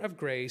covenant of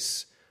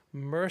grace,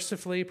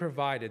 mercifully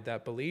provided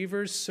that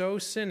believers so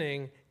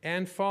sinning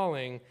and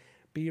falling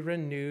be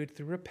renewed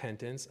through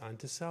repentance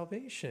unto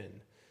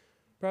salvation.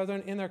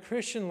 Brethren, in our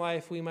Christian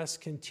life, we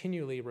must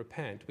continually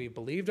repent. We've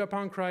believed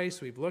upon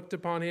Christ, we've looked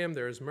upon him,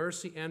 there is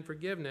mercy and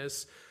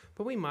forgiveness,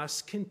 but we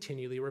must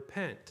continually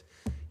repent.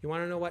 You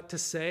want to know what to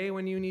say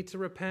when you need to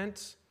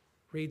repent?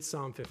 Read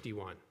Psalm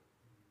 51.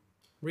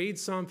 Read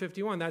Psalm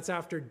 51. That's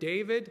after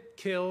David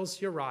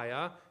kills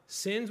Uriah,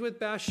 sins with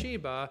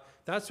Bathsheba.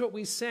 That's what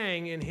we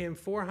sang in hymn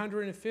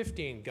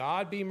 415.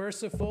 God be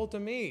merciful to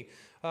me.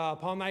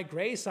 Upon thy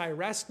grace I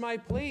rest my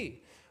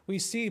plea. We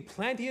see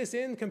plenteous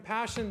in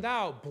compassion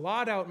thou.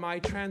 Blot out my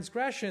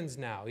transgressions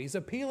now. He's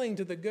appealing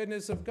to the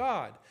goodness of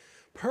God.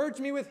 Purge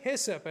me with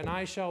hyssop, and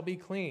I shall be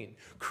clean.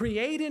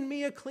 Create in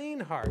me a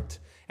clean heart,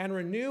 and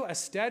renew a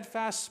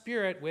steadfast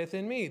spirit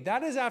within me.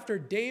 That is after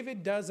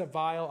David does a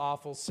vile,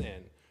 awful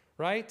sin,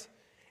 right?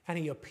 And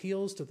he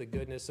appeals to the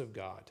goodness of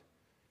God.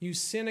 You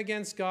sin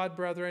against God,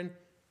 brethren,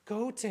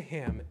 go to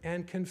him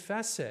and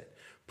confess it.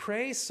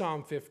 Pray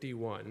Psalm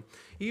 51.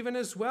 Even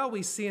as well,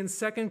 we see in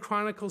 2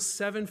 Chronicles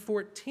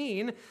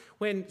 7:14,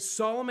 when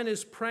Solomon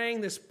is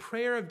praying this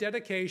prayer of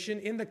dedication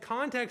in the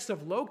context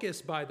of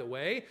locusts, by the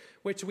way,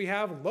 which we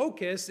have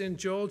locusts in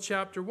Joel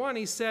chapter 1.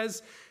 He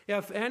says,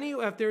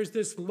 if there's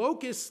this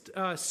locust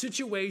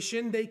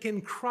situation, they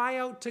can cry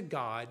out to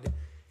God,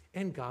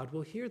 and God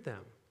will hear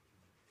them.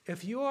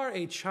 If you are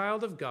a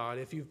child of God,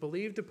 if you've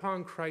believed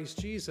upon Christ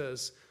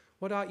Jesus,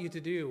 what ought you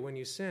to do when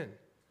you sin?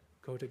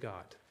 Go to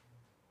God.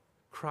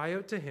 Cry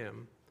out to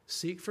him,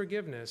 seek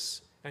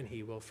forgiveness, and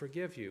he will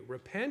forgive you.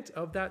 Repent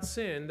of that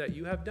sin that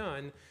you have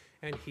done,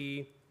 and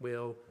he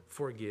will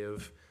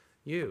forgive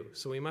you.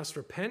 So we must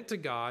repent to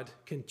God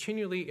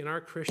continually in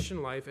our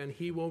Christian life, and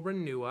he will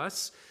renew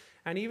us.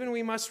 And even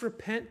we must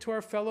repent to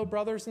our fellow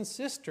brothers and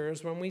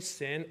sisters when we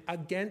sin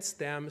against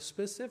them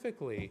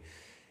specifically.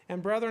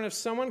 And brethren, if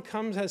someone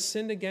has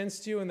sinned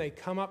against you, and they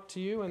come up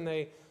to you and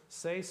they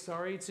say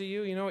sorry to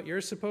you, you know what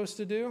you're supposed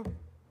to do?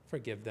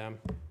 Forgive them.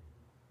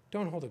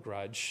 Don't hold a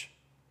grudge.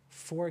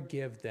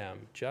 Forgive them,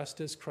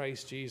 just as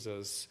Christ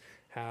Jesus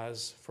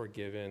has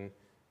forgiven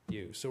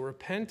you. So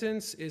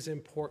repentance is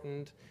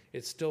important.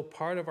 It's still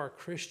part of our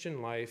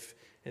Christian life,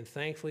 and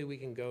thankfully we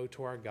can go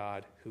to our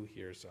God who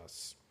hears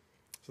us.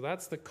 So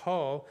that's the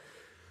call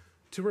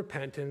to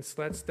repentance.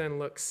 Let's then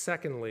look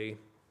secondly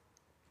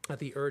at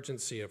the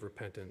urgency of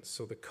repentance.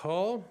 So the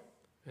call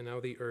and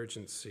now the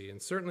urgency.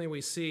 And certainly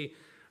we see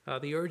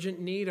the urgent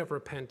need of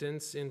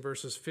repentance in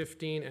verses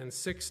 15 and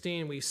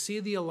 16. We see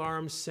the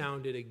alarm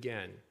sounded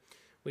again.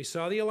 We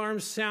saw the alarm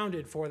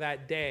sounded for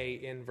that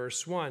day in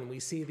verse 1. We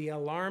see the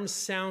alarm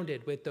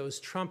sounded with those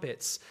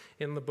trumpets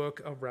in the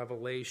book of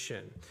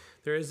Revelation.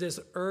 There is this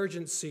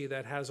urgency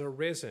that has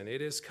arisen.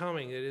 It is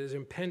coming. It is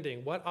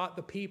impending. What ought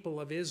the people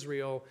of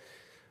Israel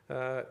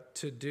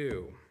to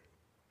do?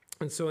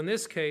 And so in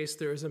this case,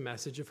 there is a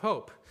message of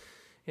hope.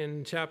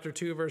 In chapter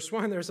 2, verse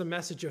 1, there's a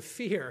message of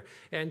fear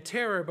and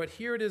terror, but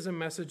here it is a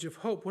message of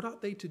hope. What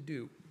ought they to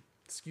do?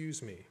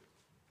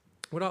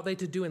 What ought they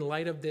to do in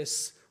light of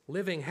this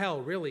living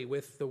hell, really,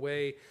 with the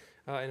way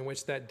in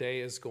which that day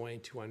is going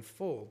to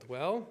unfold?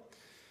 Well,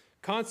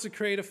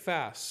 consecrate a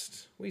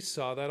fast. We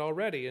saw that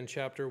already in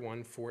chapter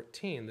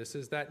 1:14. This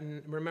is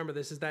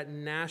that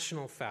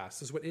national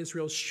fast. This is what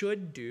Israel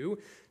should do.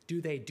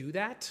 Do they do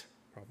that?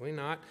 Probably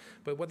not.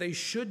 But what they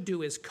should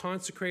do is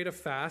consecrate a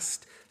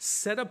fast,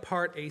 set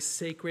apart a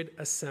sacred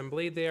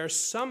assembly. They are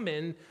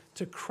summoned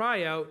to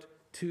cry out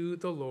to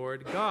the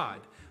Lord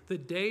God. The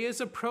day is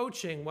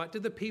approaching. What do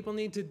the people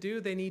need to do?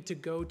 They need to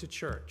go to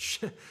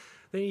church.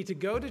 They need to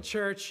go to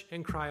church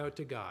and cry out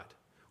to God.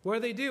 What do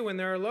they do when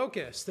there are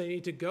locusts? They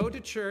need to go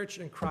to church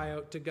and cry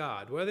out to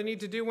God. What do they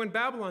need to do when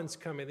Babylon's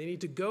coming? They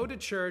need to go to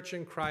church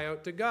and cry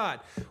out to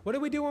God. What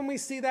do we do when we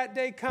see that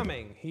day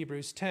coming?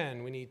 Hebrews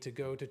 10, we need to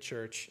go to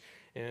church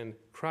and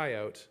cry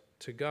out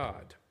to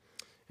God.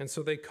 And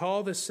so they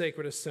call this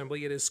sacred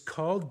assembly. It is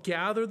called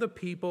gather the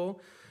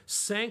people,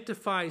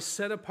 sanctify,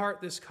 set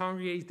apart this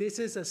congregation. This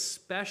is a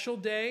special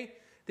day.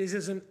 This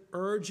is an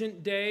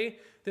urgent day.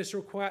 This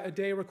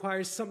day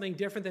requires something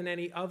different than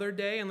any other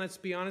day. And let's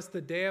be honest, the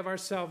day of our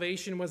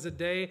salvation was a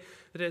day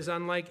that is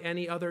unlike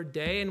any other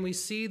day. And we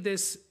see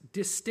this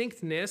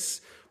distinctness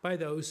by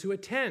those who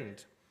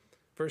attend.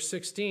 Verse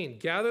 16,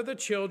 gather the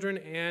children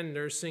and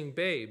nursing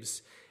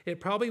babes. It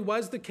probably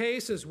was the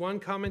case, as one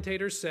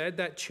commentator said,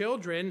 that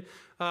children,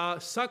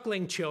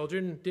 suckling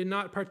children, did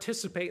not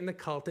participate in the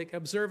cultic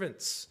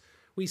observance.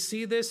 We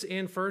see this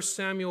in 1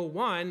 Samuel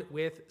 1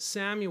 with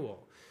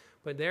Samuel.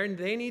 But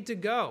they need to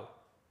go.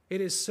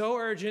 It is so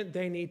urgent,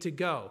 they need to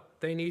go.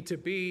 They need to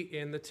be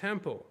in the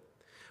temple.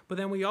 But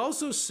then we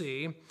also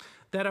see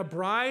that a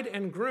bride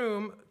and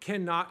groom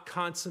cannot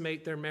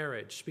consummate their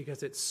marriage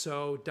because it's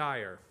so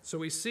dire. So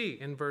we see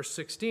in verse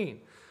 16,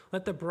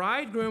 let the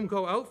bridegroom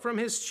go out from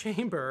his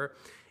chamber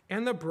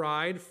and the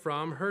bride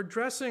from her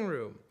dressing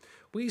room.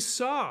 We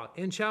saw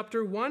in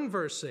chapter 1,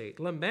 verse 8,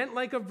 lament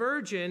like a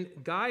virgin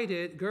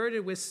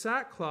girded with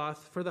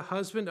sackcloth for the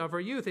husband of her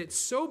youth. It's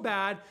so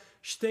bad,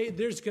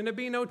 there's going to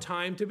be no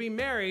time to be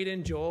married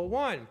in Joel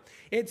 1.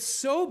 It's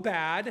so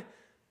bad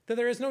that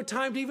there is no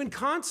time to even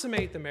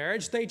consummate the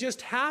marriage. They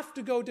just have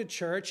to go to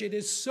church. It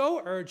is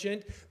so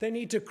urgent. They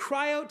need to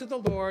cry out to the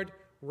Lord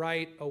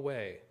right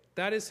away.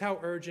 That is how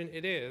urgent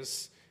it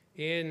is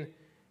in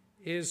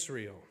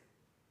Israel.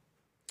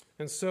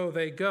 And so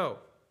they go.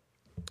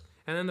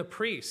 And then the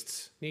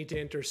priests need to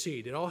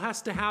intercede. It all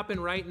has to happen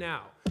right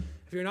now.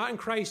 If you're not in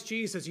Christ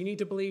Jesus, you need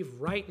to believe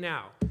right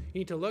now. You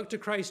need to look to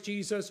Christ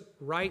Jesus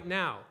right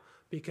now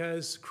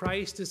because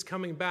Christ is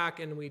coming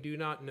back and we do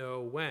not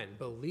know when.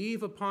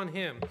 Believe upon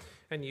him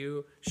and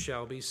you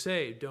shall be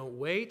saved. Don't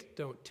wait,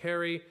 don't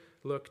tarry,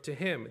 look to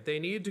him. They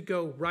need to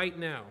go right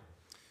now.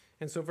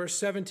 And so verse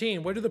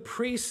 17, what do the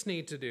priests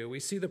need to do?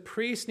 We see the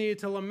priests need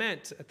to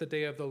lament at the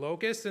day of the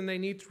locust and they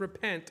need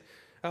to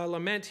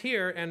lament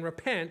here and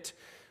repent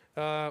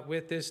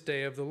with this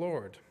day of the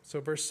Lord. So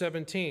verse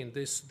 17,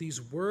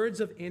 these words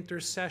of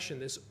intercession,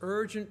 this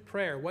urgent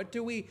prayer, what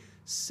do we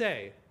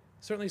say?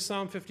 Certainly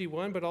Psalm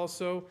 51, but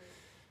also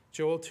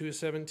Joel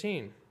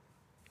 2:17.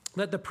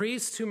 Let the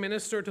priests who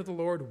minister to the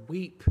Lord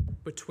weep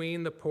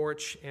between the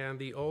porch and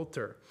the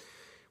altar.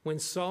 When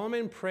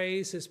Solomon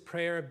prays his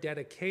prayer of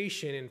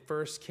dedication in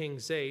 1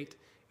 Kings 8,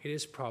 it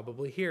is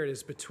probably here. It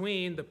is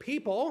between the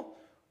people,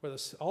 where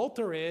the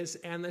altar is,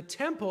 and the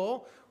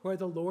temple, where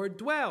the Lord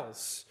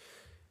dwells.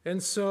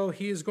 And so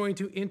he is going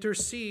to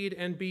intercede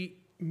and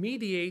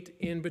mediate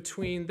in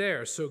between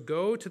there. So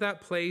go to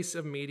that place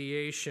of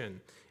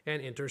mediation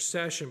and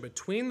intercession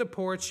between the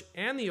porch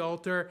and the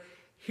altar.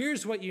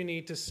 Here's what you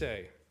need to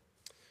say.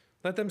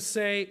 Let them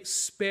say,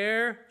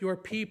 spare your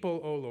people,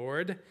 O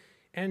Lord,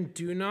 and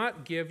do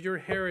not give your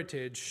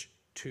heritage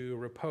to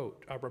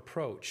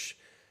reproach.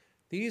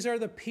 These are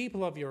the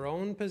people of your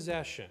own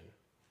possession.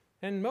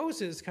 And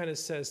Moses kind of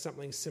says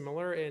something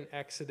similar in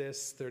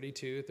Exodus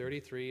 32,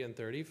 33, and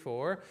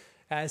 34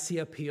 as he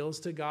appeals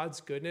to God's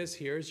goodness.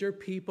 Here's your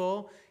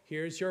people.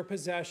 Here's your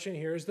possession.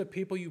 Here's the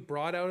people you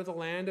brought out of the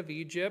land of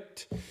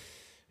Egypt.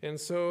 And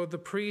so the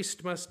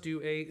priest must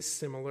do a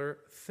similar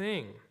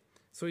thing.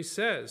 So he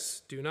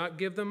says, do not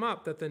give them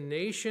up, that the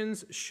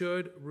nations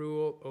should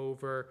rule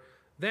over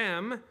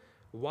them.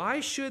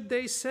 Why should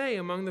they say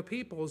among the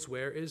peoples,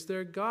 where is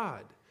their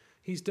God?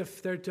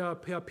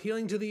 They're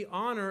appealing to the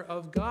honor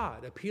of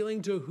God,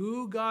 appealing to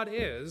who God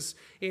is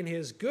in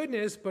his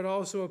goodness, but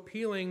also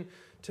appealing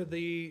to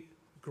the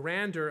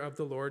grandeur of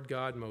the Lord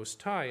God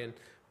Most High. And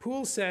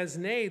Poole says,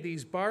 nay,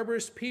 these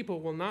barbarous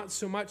people will not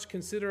so much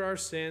consider our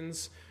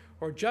sins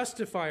or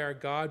justify our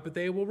God, but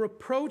they will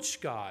reproach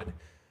God.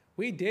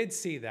 We did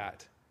see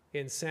that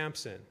in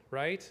Samson,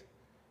 right?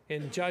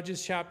 In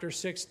Judges chapter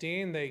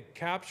 16, they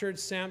captured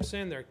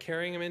Samson. They're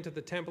carrying him into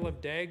the temple of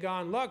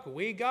Dagon. Look,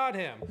 we got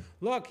him.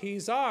 Look,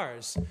 he's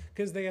ours.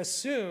 Because they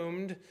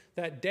assumed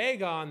that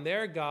Dagon,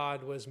 their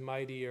god, was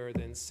mightier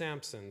than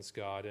Samson's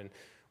God. And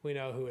we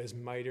know who is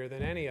mightier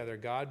than any other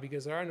god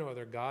because there are no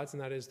other gods,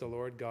 and that is the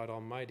Lord God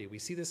Almighty. We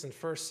see this in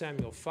 1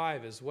 Samuel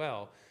 5 as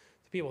well.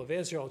 The people of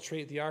Israel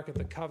treat the Ark of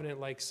the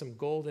Covenant like some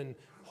golden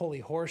holy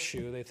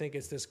horseshoe. They think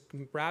it's this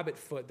rabbit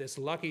foot, this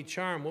lucky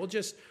charm. We'll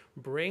just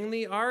bring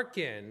the ark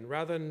in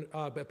rather than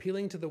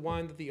appealing to the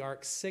one that the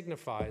ark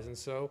signifies. And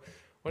so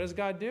what does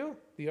God do?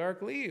 The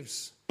ark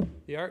leaves.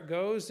 The ark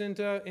goes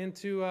into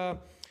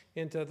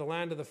the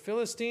land of the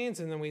Philistines,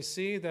 and then we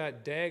see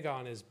that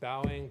Dagon is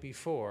bowing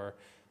before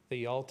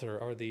the altar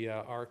or the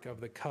Ark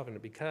of the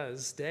Covenant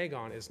because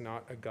Dagon is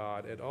not a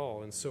god at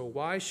all. And so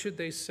why should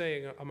they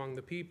say among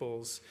the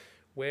peoples,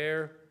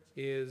 where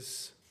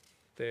is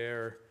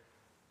their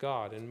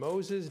God? And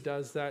Moses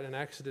does that in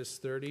Exodus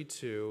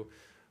 32.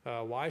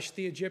 Why should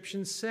the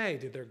Egyptians say,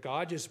 did their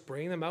God just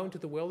bring them out into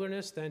the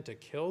wilderness then to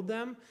kill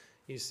them?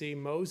 You see,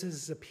 Moses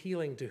is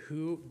appealing to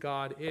who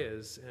God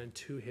is and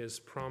to his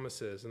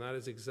promises. And that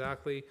is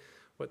exactly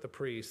what the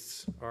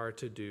priests are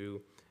to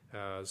do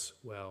as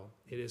well.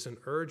 It is an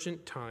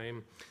urgent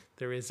time.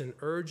 There is an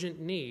urgent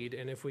need.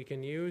 And if we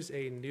can use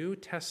a New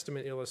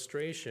Testament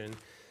illustration,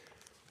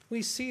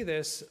 we see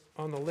this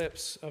on the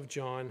lips of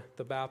John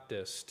the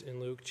Baptist in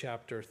Luke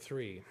chapter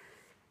 3.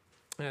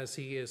 As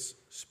he is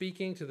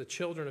speaking to the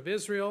children of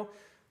Israel,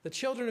 the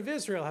children of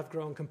Israel have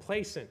grown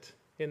complacent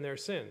in their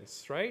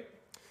sins, right?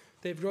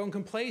 They've grown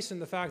complacent in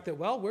the fact that,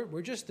 well,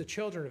 we're just the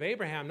children of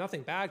Abraham.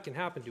 Nothing bad can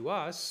happen to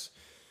us.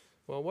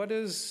 Well, what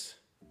does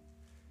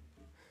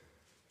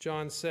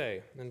John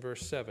say in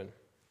verse 7?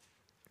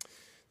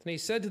 Then he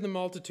said to the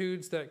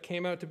multitudes that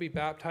came out to be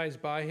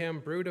baptized by him,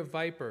 brood of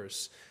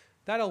vipers,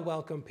 That'll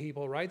welcome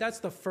people, right? That's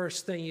the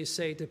first thing you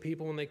say to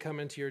people when they come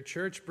into your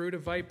church, brood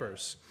of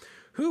vipers.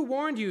 Who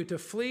warned you to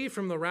flee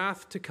from the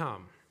wrath to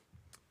come?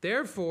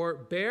 Therefore,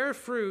 bear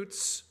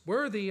fruits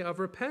worthy of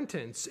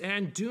repentance,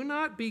 and do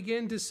not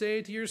begin to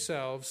say to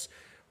yourselves,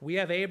 we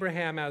have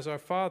Abraham as our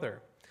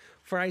father.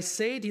 For I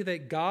say to you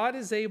that God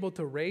is able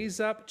to raise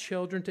up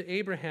children to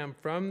Abraham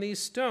from these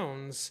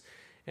stones,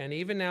 and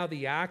even now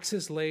the axe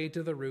is laid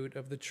to the root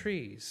of the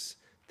trees.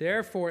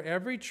 Therefore,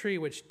 every tree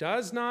which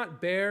does not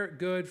bear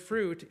good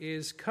fruit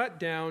is cut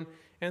down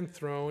and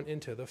thrown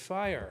into the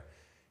fire.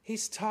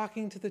 He's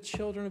talking to the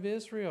children of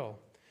Israel.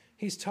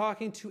 He's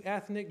talking to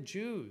ethnic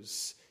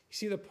Jews. You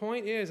see, the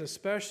point is,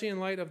 especially in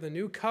light of the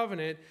new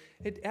covenant,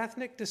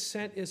 ethnic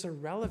descent is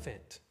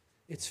irrelevant.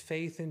 It's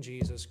faith in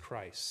Jesus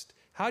Christ.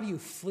 How do you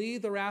flee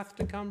the wrath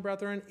to come,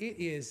 brethren? It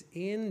is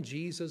in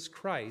Jesus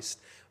Christ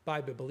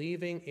by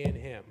believing in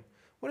him.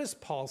 What does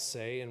Paul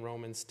say in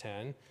Romans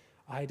 10?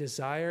 I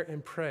desire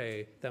and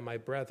pray that my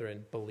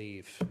brethren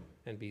believe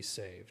and be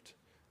saved,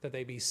 that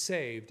they be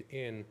saved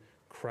in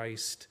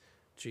Christ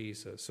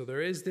Jesus. So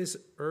there is this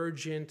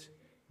urgent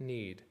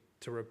need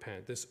to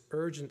repent, this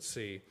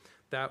urgency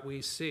that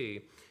we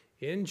see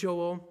in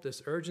Joel,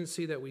 this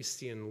urgency that we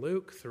see in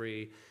Luke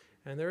 3,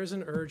 and there is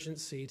an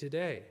urgency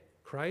today.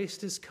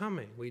 Christ is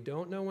coming. We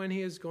don't know when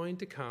he is going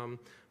to come.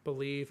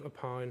 Believe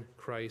upon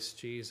Christ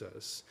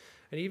Jesus.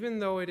 And even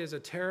though it is a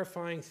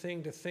terrifying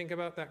thing to think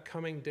about that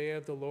coming day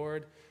of the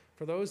Lord,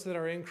 for those that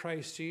are in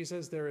Christ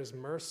Jesus, there is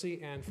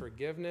mercy and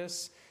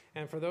forgiveness.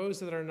 And for those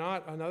that are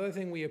not, another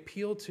thing we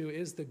appeal to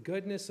is the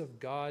goodness of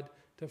God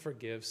to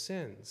forgive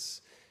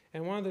sins.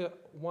 And one of the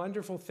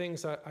wonderful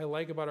things I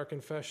like about our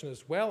confession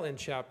as well in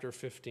chapter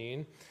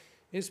 15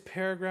 is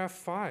paragraph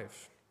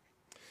 5.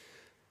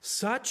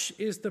 Such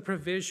is the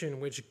provision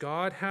which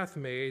God hath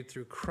made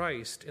through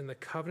Christ in the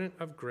covenant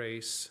of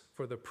grace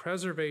for the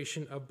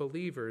preservation of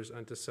believers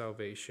unto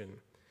salvation,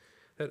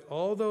 that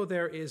although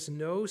there is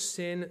no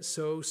sin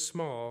so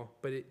small,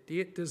 but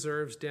it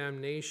deserves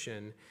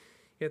damnation,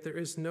 yet there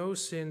is no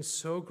sin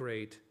so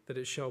great that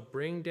it shall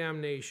bring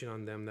damnation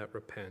on them that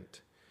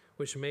repent,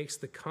 which makes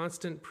the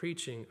constant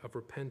preaching of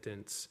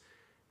repentance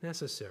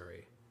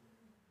necessary.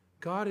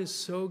 God is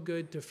so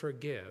good to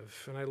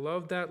forgive, and I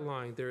love that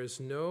line, there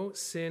is no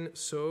sin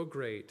so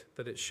great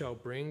that it shall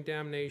bring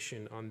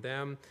damnation on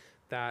them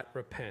that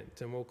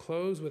repent. And we'll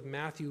close with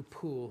Matthew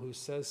Poole, who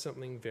says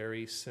something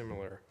very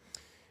similar.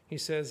 He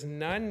says,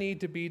 none need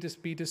to be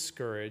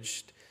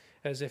discouraged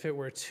as if it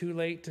were too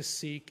late to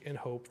seek and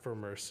hope for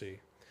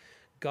mercy.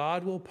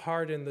 God will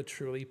pardon the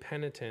truly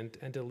penitent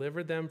and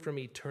deliver them from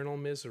eternal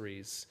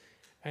miseries,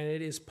 and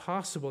it is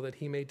possible that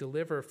he may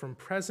deliver from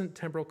present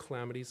temporal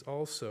calamities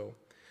also.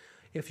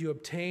 If you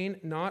obtain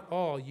not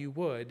all you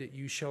would,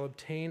 you shall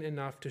obtain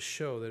enough to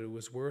show that it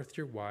was worth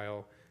your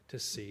while to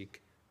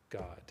seek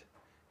God.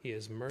 He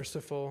is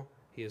merciful.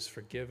 He is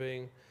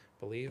forgiving.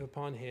 Believe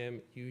upon him,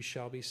 you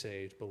shall be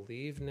saved.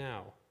 Believe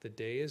now. The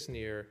day is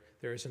near.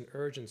 There is an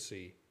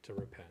urgency to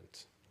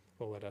repent.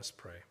 Well, let us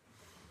pray.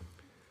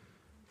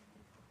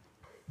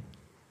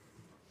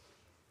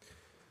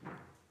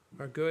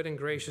 Our good and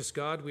gracious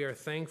God, we are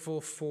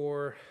thankful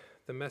for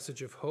the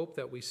message of hope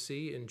that we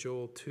see in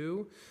Joel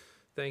 2.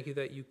 Thank you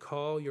that you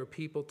call your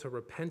people to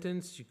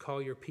repentance. You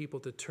call your people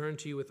to turn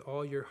to you with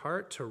all your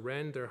heart, to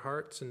rend their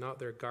hearts and not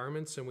their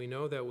garments. And we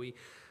know that we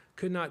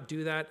could not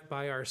do that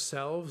by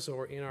ourselves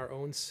or in our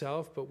own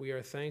self, but we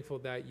are thankful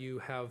that you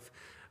have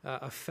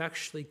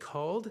effectually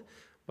called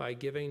by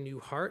giving new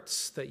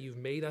hearts, that you've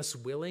made us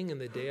willing in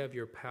the day of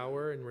your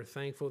power. And we're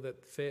thankful that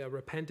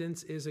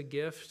repentance is a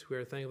gift. We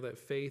are thankful that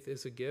faith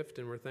is a gift.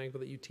 And we're thankful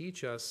that you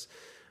teach us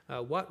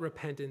what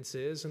repentance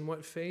is and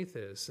what faith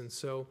is. And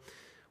so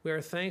we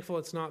are thankful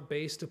it's not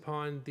based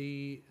upon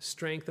the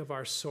strength of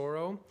our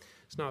sorrow.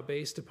 It's not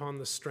based upon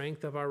the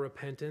strength of our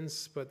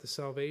repentance, but the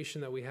salvation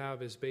that we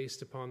have is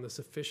based upon the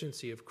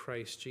sufficiency of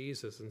Christ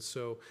Jesus. And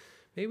so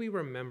may we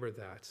remember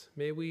that.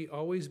 May we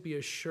always be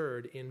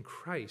assured in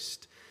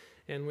Christ.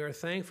 And we are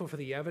thankful for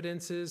the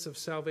evidences of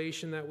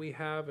salvation that we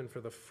have and for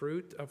the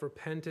fruit of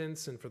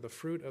repentance and for the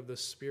fruit of the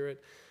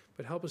Spirit.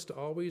 But help us to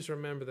always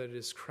remember that it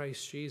is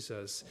Christ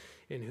Jesus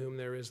in whom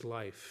there is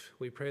life.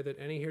 We pray that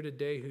any here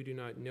today who do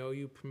not know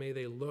you, may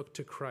they look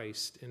to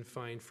Christ and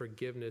find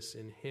forgiveness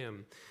in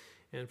him.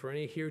 And for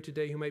any here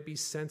today who might be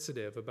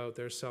sensitive about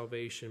their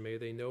salvation, may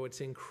they know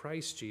it's in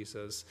Christ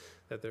Jesus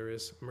that there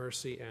is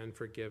mercy and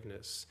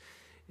forgiveness.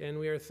 And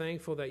we are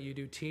thankful that you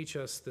do teach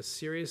us the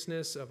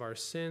seriousness of our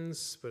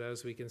sins, but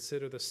as we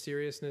consider the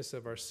seriousness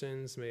of our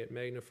sins, may it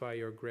magnify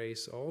your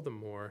grace all the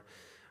more.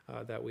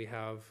 That we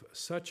have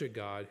such a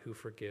God who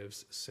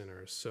forgives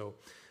sinners. So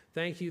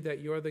thank you that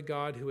you're the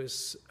God who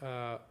is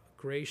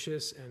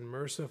gracious and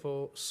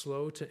merciful,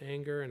 slow to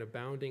anger and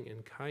abounding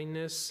in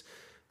kindness.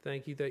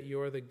 Thank you that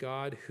you're the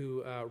God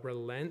who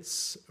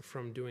relents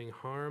from doing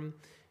harm.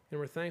 And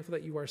we're thankful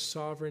that you are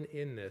sovereign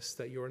in this,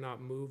 that you are not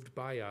moved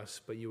by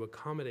us, but you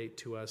accommodate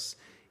to us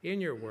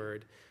in your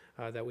word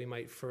that we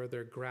might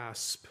further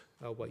grasp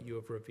what you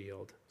have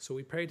revealed. So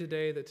we pray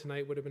today that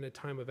tonight would have been a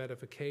time of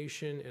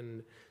edification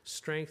and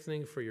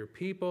strengthening for your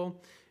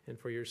people and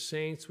for your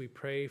saints. We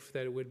pray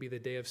that it would be the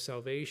day of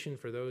salvation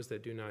for those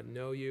that do not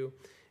know you.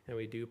 And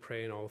we do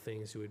pray in all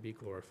things you would be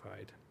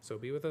glorified. So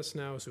be with us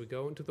now as we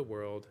go into the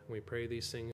world, and we pray these things